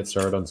I can get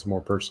started on some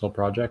more personal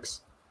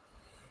projects.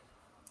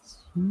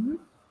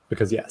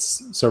 Because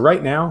yes, so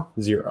right now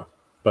 0,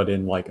 but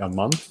in like a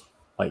month,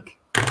 like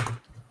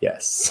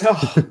yes.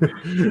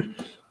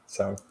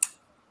 So,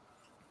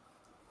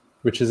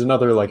 which is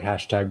another like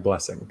hashtag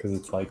blessing because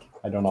it's like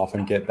I don't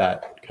often get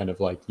that kind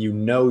of like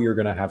you're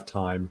gonna have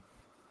time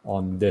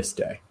on this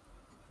day.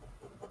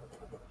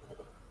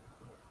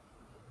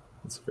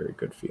 It's a very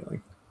good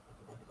feeling.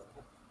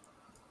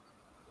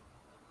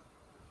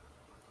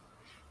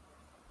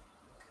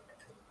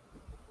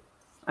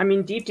 I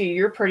mean, Deepti,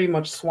 you're pretty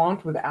much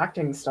swamped with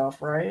acting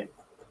stuff, right?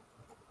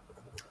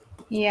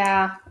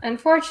 Yeah,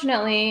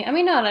 unfortunately, I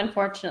mean, not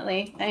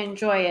unfortunately, I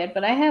enjoy it,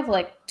 but I have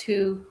like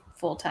 2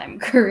 full-time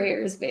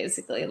careers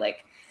basically.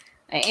 Like,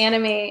 I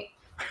animate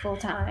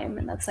full-time,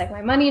 and that's like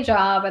my money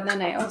job, and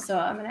then I also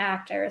am an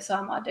actor, so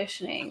I'm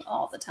auditioning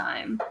all the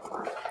time.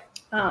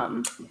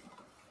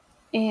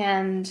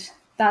 And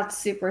that's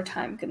super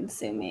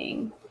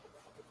time-consuming.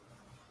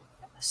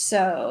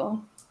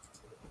 So,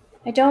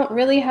 I don't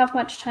really have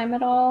much time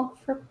at all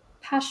for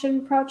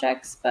passion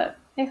projects, but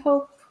I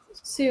hope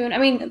soon. I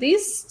mean,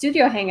 these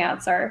studio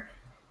hangouts are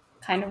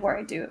kind of where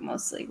I do it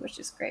mostly, which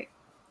is great.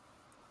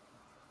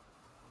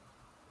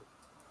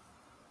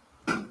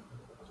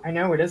 I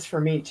know it is for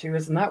me too.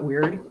 Isn't that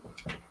weird?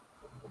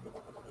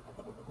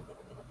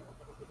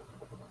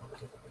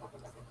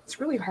 It's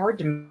really hard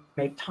to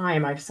make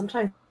time. I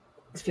sometimes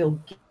feel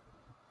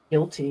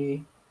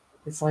guilty.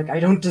 It's like I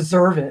don't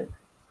deserve it.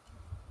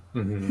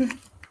 Mm-hmm.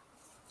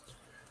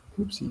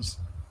 Oopsies.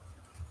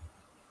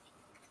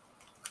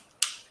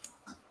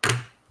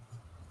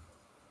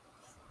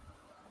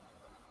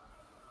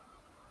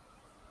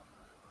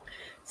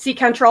 C.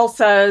 Kentrell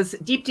says,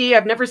 Deepti,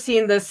 I've never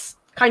seen this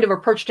kind of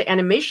approach to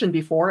animation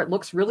before. It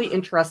looks really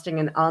interesting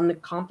and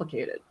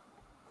uncomplicated.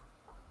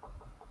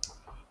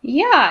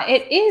 Yeah,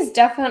 it is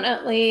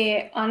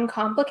definitely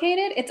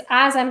uncomplicated. It's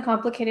as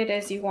uncomplicated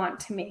as you want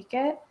to make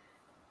it.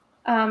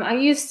 I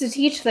used to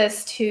teach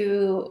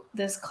to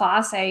this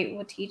class. I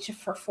would teach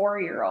for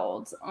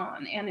 4-year-olds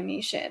on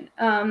animation.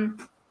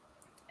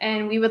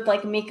 And we would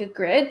like make a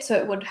grid so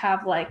it would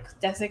have like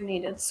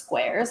designated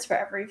squares for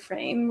every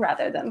frame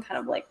rather than kind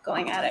of like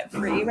going at it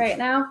free right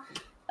now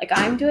like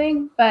I'm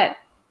doing. But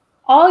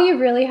all you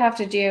really have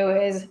to do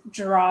is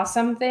draw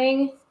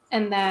something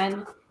and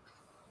then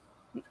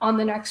on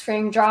the next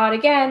frame, draw it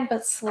again,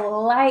 but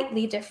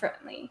slightly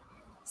differently.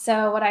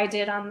 So what I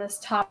did on this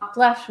top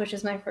left, which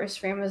is my first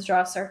frame, was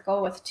draw a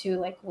circle with two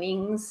like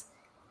wings,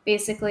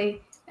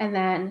 basically. And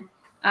then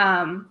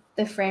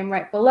the frame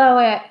right below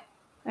it,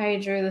 I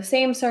drew the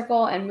same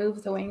circle and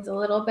moved the wings a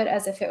little bit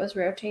as if it was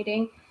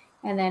rotating.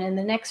 And then in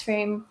the next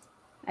frame,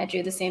 I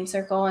drew the same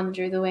circle and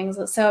drew the wings.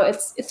 So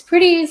it's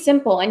pretty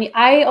simple. And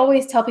I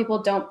always tell people,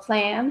 don't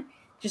plan.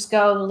 Just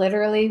go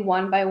literally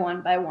one by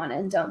one by one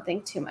and don't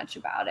think too much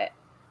about it.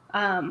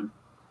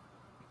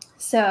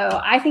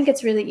 So I think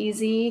it's really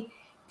easy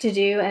to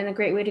do and a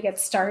great way to get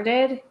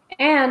started.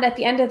 And at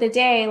the end of the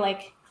day,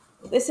 like,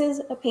 this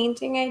is a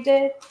painting I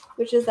did,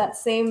 which is that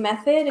same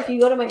method. If you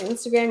go to my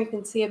Instagram, you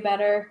can see a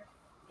better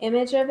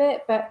image of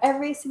it. But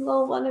every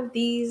single one of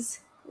these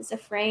is a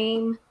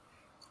frame.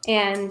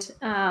 And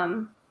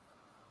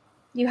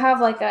you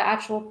have like an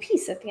actual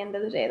piece at the end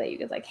of the day that you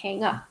could like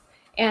hang up,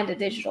 and a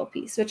digital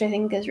piece, which I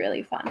think is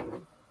really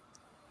fun.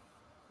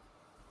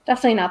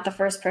 Definitely not the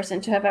first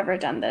person to have ever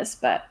done this,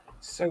 but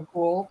so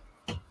cool.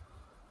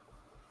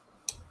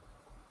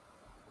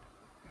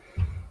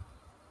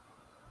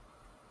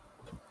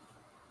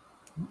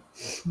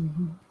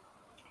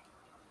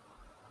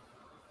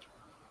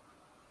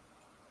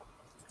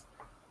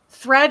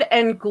 Thread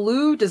and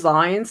Glue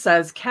Design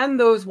says, can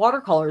those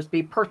watercolors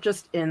be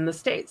purchased in the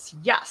States?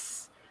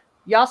 Yes.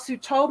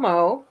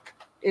 Yasutomo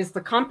is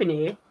the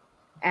company,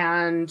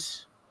 and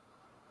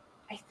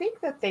I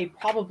think that they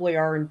probably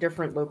are in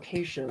different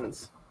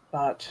locations,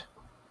 but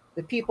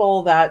the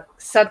people that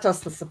sent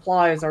us the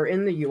supplies are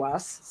in the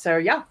US. So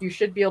yeah, you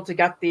should be able to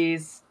get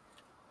these.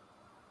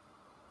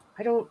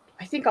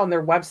 I think on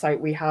their website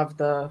we have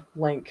the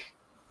link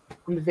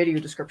in the video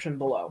description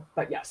below.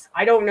 But yes,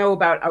 I don't know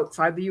about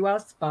outside the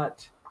US,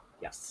 but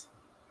yes.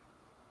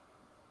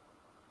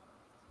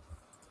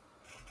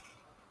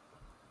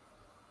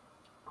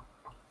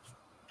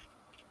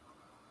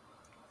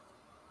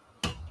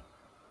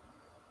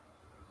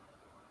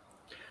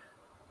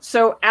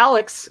 So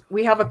Alex,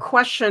 we have a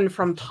question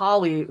from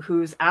Tali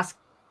who's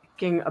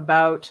asking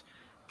about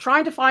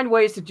trying to find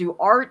ways to do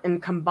art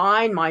and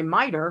combine my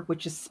minor,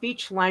 which is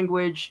speech,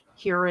 language,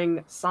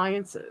 hearing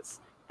sciences.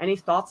 Any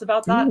thoughts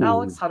about that, Ooh.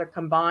 Alex? How to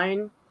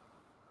combine?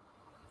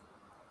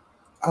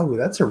 Oh,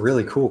 that's a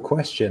really cool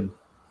question.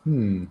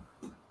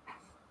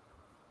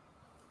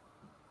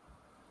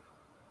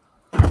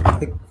 I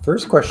think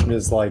first question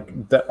is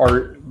like, the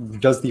art,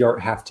 does the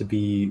art have to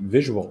be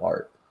visual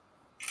art?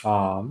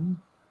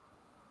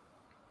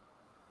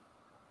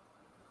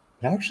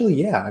 Actually,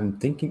 yeah, I'm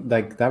thinking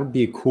like that would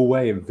be a cool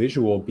way of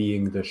visual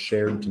being the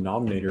shared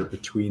denominator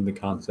between the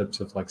concepts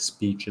of like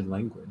speech and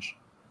language.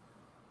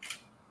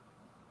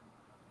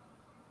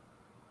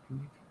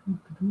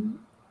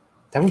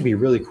 That would be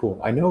really cool.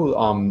 I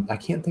know I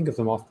can't think of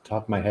them off the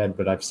top of my head,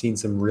 but I've seen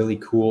some really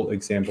cool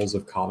examples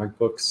of comic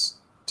books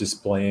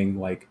displaying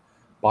like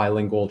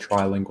bilingual,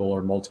 trilingual,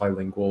 or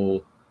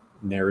multilingual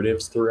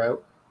narratives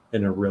throughout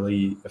in a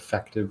really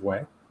effective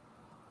way.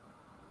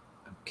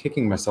 I'm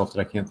kicking myself that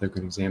I can't think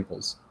of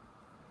examples.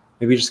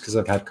 Maybe just because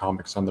I've had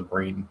comics on the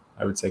brain,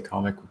 I would say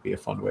comic would be a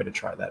fun way to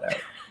try that out.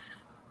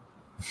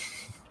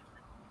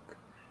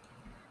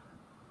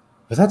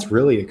 But that's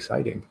really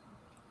exciting.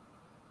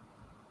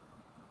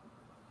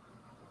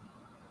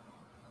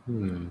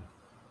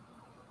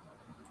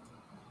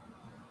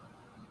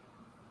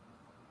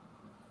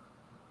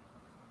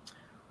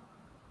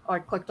 Oh, I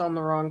clicked on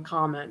the wrong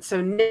comment.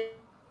 So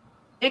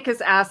Nick is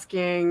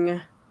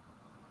asking,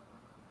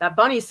 that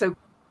bunny's so...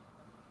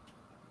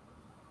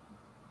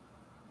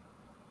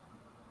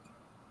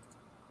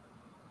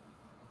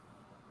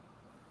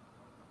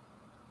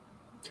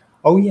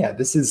 Oh yeah,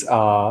 this is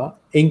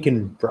ink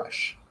and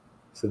brush.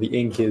 So the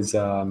ink is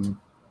just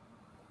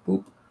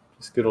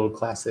good old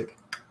classic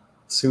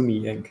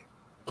Sumi ink,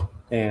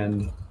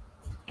 and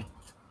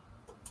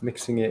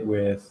mixing it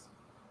with,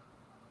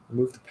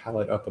 move the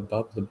palette up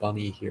above the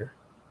bunny here.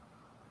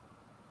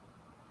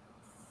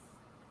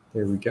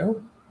 There we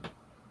go.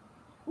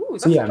 Ooh,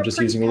 so yeah, I'm just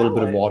using a little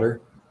bit of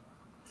water.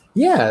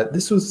 Yeah,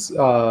 this was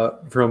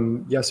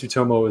from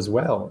Yasutomo as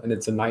well, and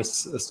it's a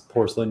nice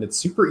porcelain. It's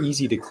super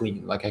easy to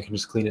clean. Like I can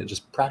just clean it,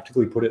 just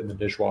practically put it in the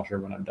dishwasher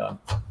when I'm done.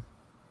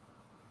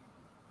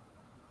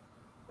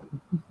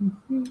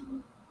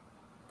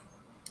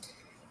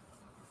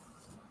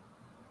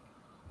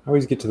 I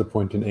always get to the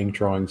point in ink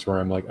drawings where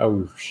I'm like,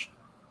 oh,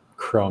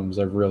 crumbs,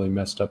 I've really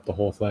messed up the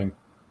whole thing.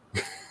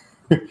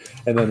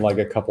 And then like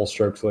a couple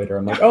strokes later,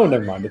 I'm like, oh,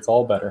 never mind, it's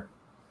all better.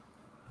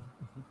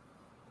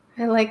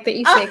 I like that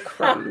you say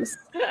crumbs.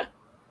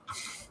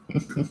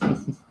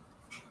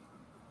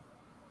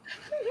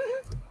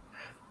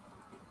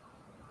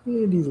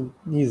 He's a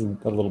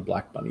little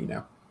black bunny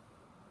now.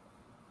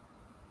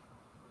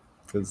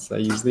 Because I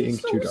use the ink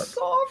so too dark.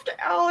 Soft,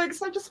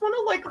 Alex. I just want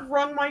to like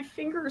run my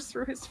fingers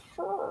through his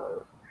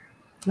fur.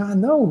 I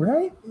know,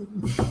 right?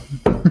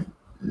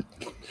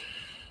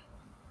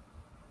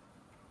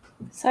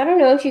 So I don't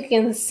know if you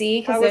can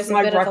see because there's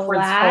a bit of a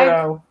lag.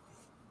 Photo.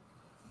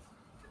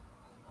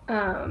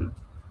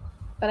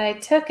 but I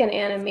took an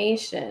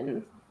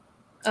animation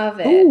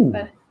of it. Ooh.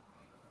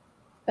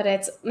 But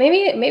it's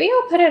maybe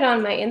I'll put it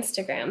on my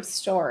Instagram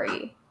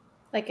story,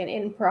 like an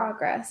in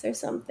progress or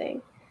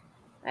something.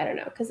 I don't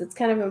know, because it's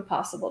kind of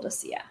impossible to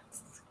see. Yeah,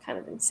 it's kind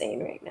of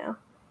insane right now.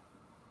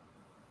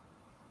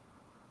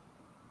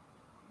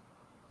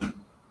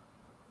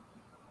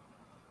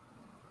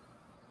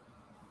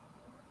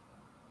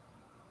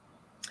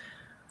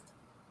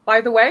 By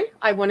the way,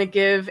 I want to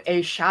give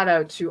a shout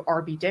out to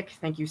RB Dick.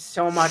 Thank you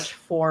so much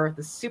for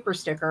the super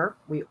sticker.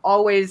 We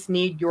always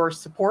need your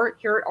support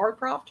here at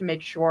Artcraft to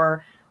make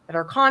sure that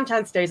our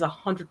content stays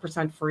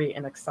 100% free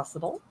and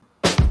accessible.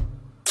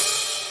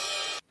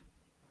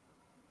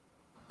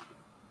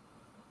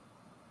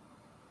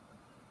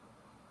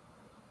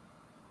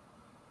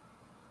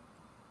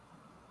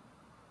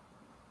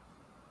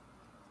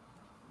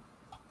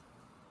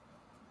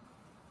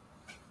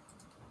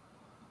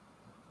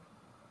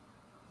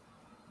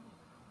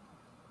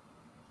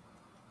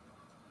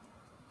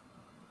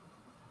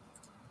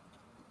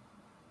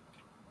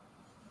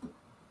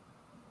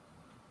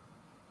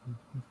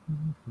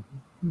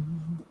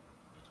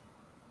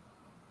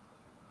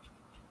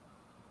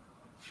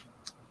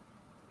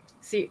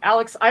 See,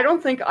 Alex, I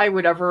don't think I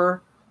would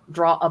ever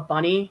draw a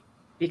bunny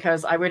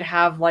because I would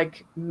have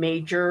like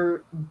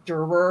major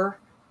Dürer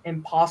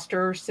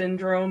imposter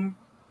syndrome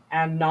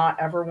and not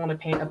ever want to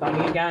paint a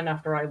bunny again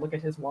after I look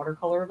at his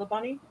watercolor of a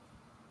bunny.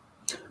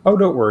 Oh,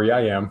 don't worry,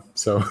 I am.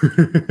 So.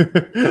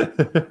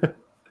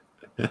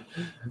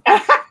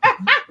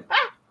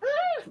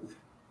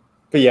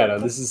 But yeah, no,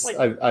 this is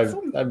like,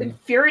 I'm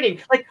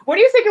infuriating. Like, what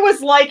do you think it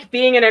was like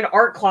being in an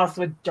art class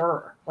with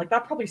Dürer? Like,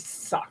 that probably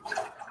sucked.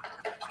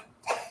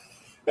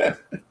 I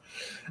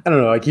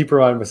don't know. I keep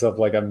reminding myself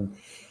like I'm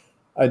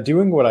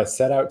doing what I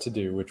set out to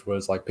do, which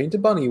was like paint a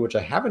bunny, which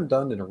I haven't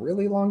done in a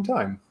really long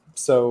time.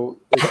 So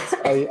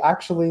I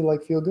actually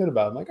like feel good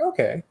about it. I'm like,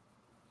 okay,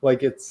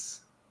 like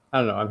it's, I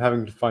don't know. I'm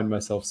having to find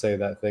myself say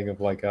that thing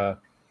of like,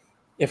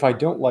 if I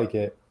don't like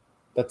it,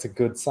 that's a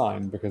good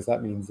sign because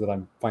that means that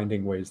I'm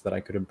finding ways that I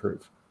could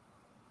improve.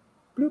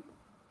 Bloop.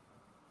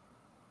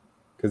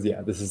 Because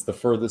yeah, this is the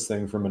furthest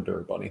thing from a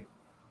Dürer bunny.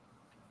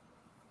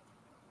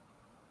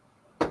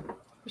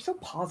 You're so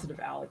positive,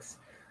 Alex.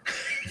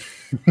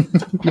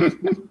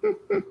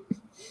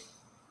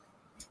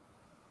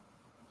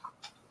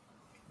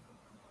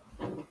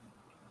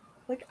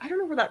 Like, I don't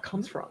know where that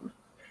comes from.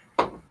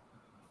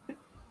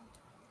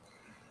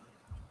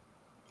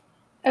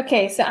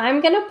 Okay, so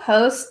I'm going to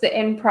post the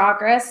in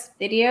progress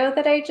video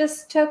that I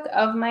just took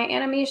of my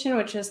animation,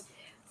 which is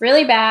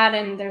really bad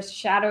and there's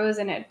shadows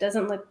and it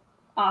doesn't look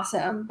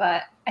awesome,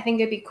 but I think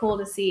it'd be cool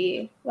to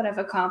see what I've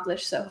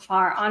accomplished so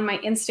far on my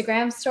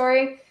Instagram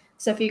story.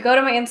 So if you go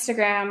to my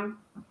Instagram,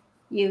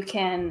 you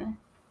can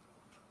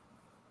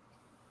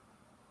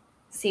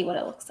see what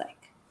it looks like.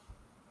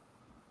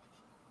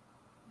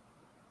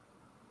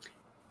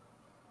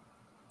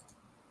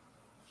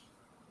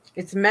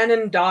 It's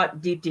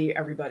menon.deepd,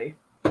 everybody.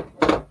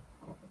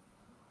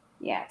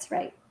 Yeah, it's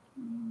right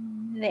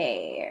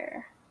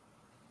there.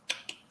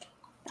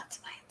 That's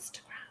my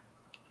Instagram.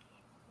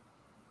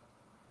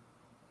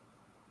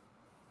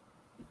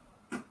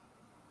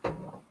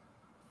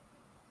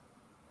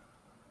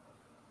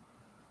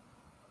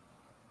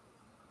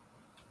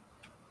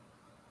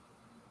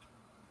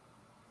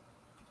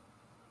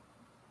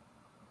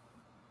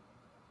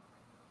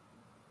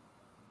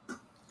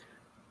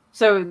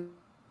 So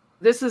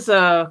this is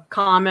a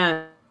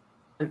comment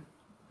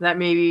that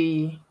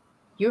maybe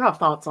you have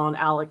thoughts on,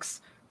 Alex.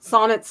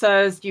 Sonnet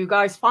says, do you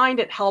guys find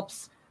it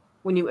helps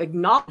when you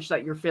acknowledge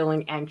that you're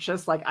feeling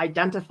anxious, like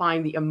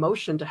identifying the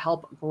emotion to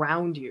help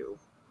ground you?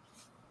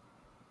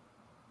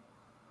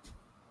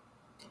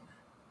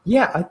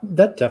 Yeah,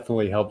 that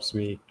definitely helps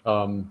me.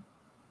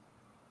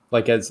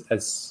 Like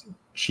as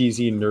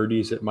cheesy, nerdy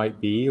as it might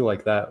be,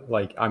 like that,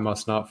 like I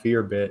must not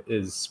fear bit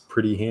is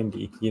pretty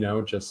handy, you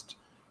know, just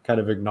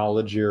kind of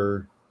acknowledge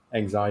your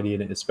anxiety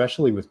in it,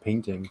 especially with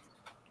painting.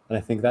 And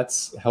I think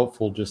that's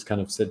helpful. Just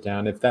kind of sit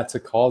down. If that's a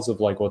cause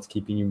of like what's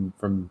keeping you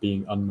from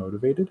being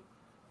unmotivated,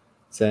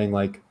 saying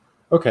like,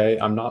 okay,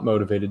 I'm not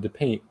motivated to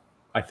paint.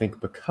 I think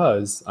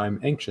because I'm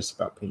anxious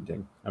about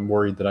painting. I'm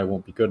worried that I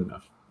won't be good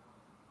enough.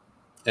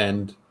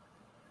 And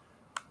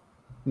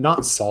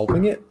not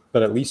solving it,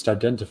 but at least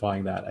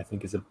identifying that, I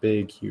think is a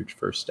big, huge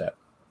first step.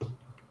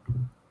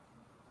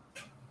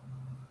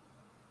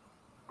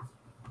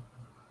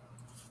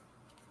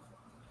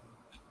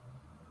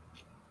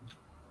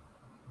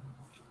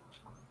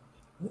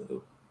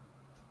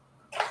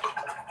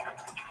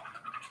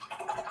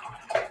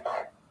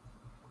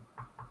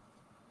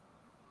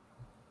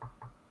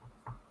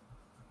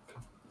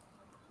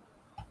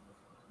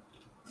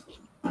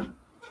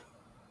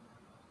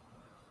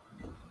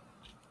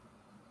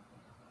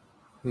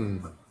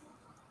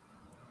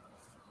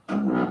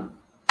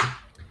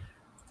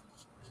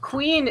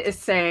 Queen is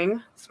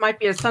saying, this might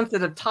be a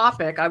sensitive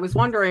topic. I was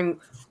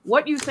wondering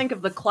what you think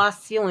of the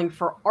class ceiling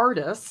for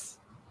artists.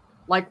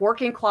 Like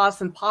working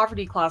class and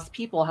poverty class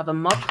people have a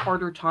much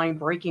harder time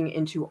breaking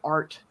into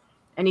art.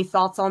 Any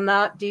thoughts on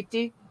that,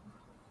 Deepti?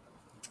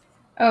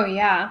 Oh,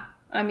 yeah.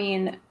 I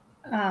mean,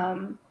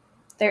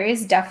 there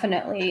is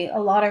definitely a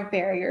lot of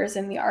barriers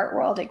in the art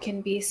world. It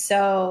can be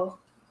so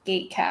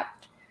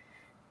gate-kept.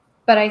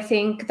 But I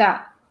think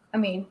that, I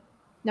mean,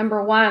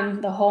 number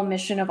one, the whole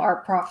mission of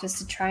Art Prof is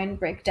to try and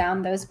break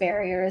down those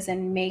barriers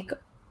and make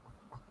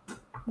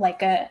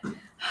like a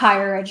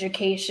higher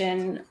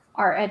education,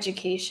 art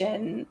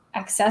education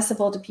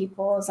accessible to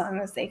people as long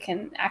as they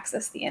can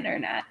access the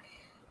internet.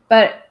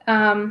 But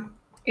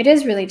it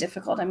is really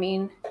difficult. I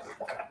mean,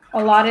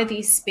 a lot of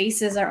these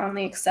spaces are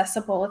only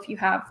accessible if you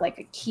have like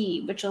a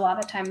key, which a lot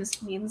of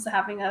times means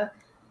having a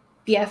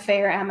BFA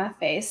or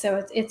MFA.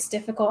 So it's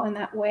difficult in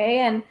that way.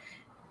 And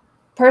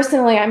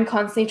personally, I'm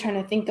constantly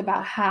trying to think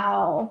about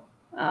how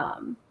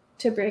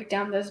to break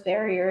down those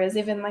barriers.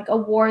 Even like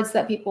awards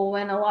that people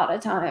win a lot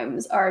of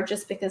times are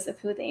just because of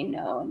who they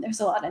know, and there's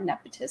a lot of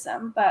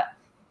nepotism. But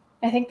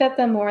I think that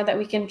the more that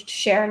we can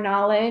share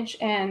knowledge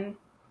and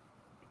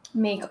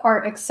make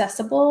art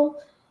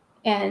accessible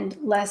and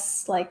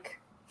less like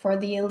for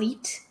the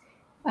elite,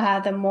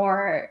 the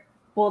more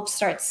we'll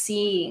start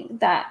seeing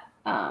that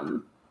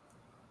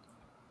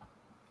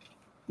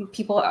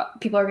people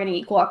are getting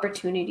equal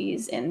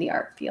opportunities in the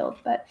art field.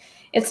 But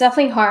it's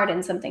definitely hard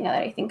and something that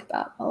I think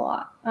about a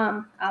lot.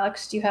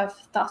 Alex, do you have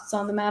thoughts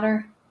on the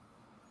matter?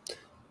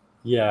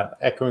 Yeah,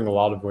 echoing a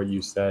lot of what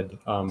you said.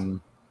 I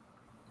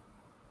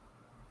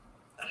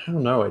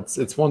don't know.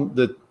 It's one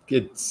that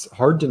it's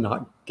hard to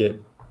not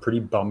get pretty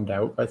bummed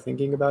out by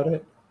thinking about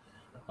it.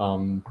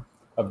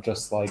 Of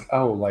just like,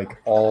 oh, like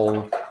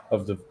all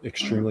of the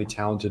extremely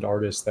talented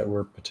artists that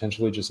we're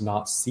potentially just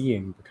not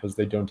seeing because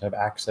they don't have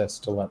access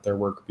to let their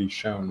work be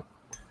shown.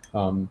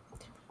 And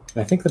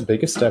I think the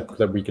biggest step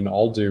that we can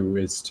all do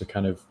is to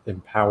kind of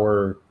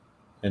empower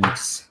and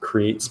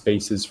create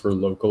spaces for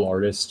local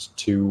artists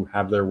to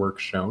have their work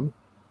shown.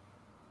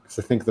 Because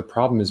I think the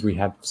problem is we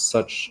have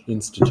such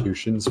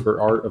institutions for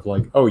art of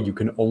like, oh, you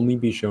can only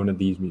be shown at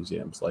these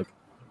museums. Like,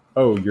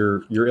 oh,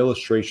 your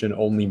illustration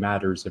only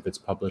matters if it's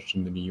published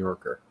in the New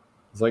Yorker.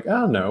 It's like,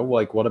 oh no,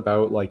 like what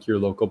about like your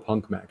local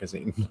punk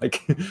magazine?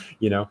 Like,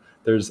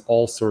 there's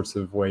all sorts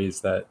of ways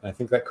that I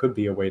think that could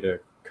be a way to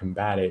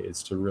combat it,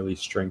 is to really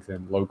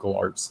strengthen local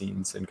art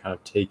scenes and kind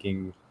of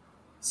taking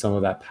some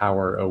of that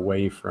power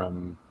away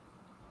from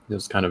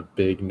those kind of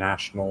big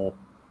national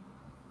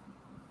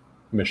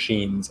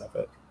machines of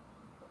it.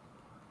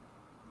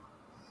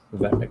 If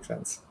that makes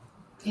sense.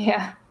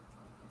 Yeah.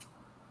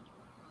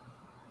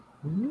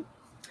 Mm-hmm.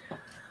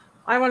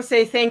 I want to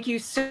say thank you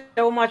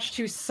so much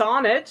to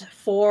Sonnet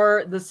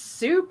for the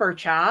super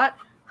chat,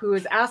 who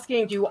is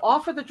asking, do you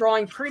offer the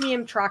drawing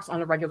premium tracks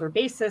on a regular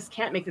basis?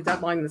 Can't make the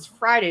deadline this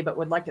Friday, but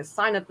would like to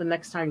sign up the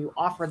next time you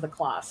offer the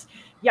class.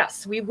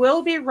 Yes, we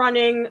will be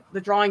running the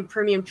drawing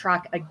premium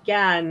track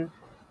again.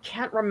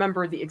 Can't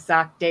remember the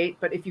exact date,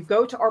 but if you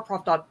go to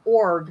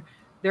artprof.org,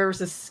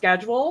 there's a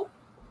schedule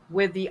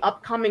with the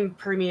upcoming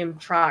premium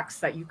tracks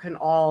that you can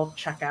all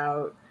check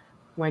out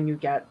when you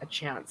get a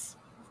chance.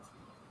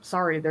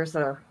 Sorry, there's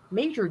a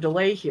major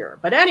delay here.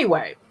 But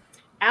anyway,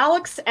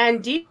 Alex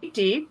and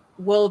Deepti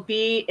will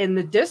be in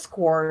the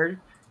Discord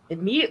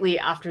immediately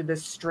after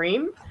this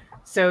stream.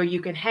 So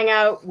you can hang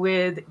out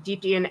with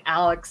Deepti and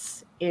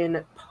Alex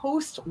in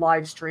post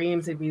live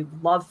streams. And we'd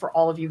love for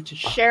all of you to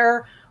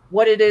share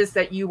what it is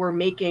that you were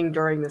making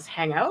during this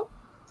hangout.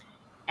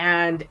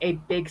 And a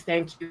big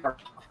thank you to our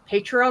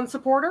Patreon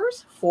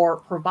supporters for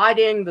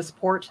providing the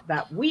support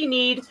that we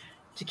need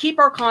to keep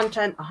our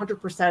content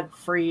 100%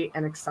 free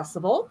and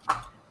accessible.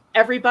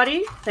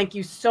 Everybody, thank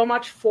you so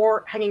much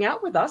for hanging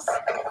out with us.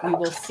 We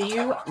will see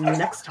you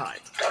next time.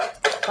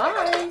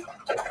 Bye.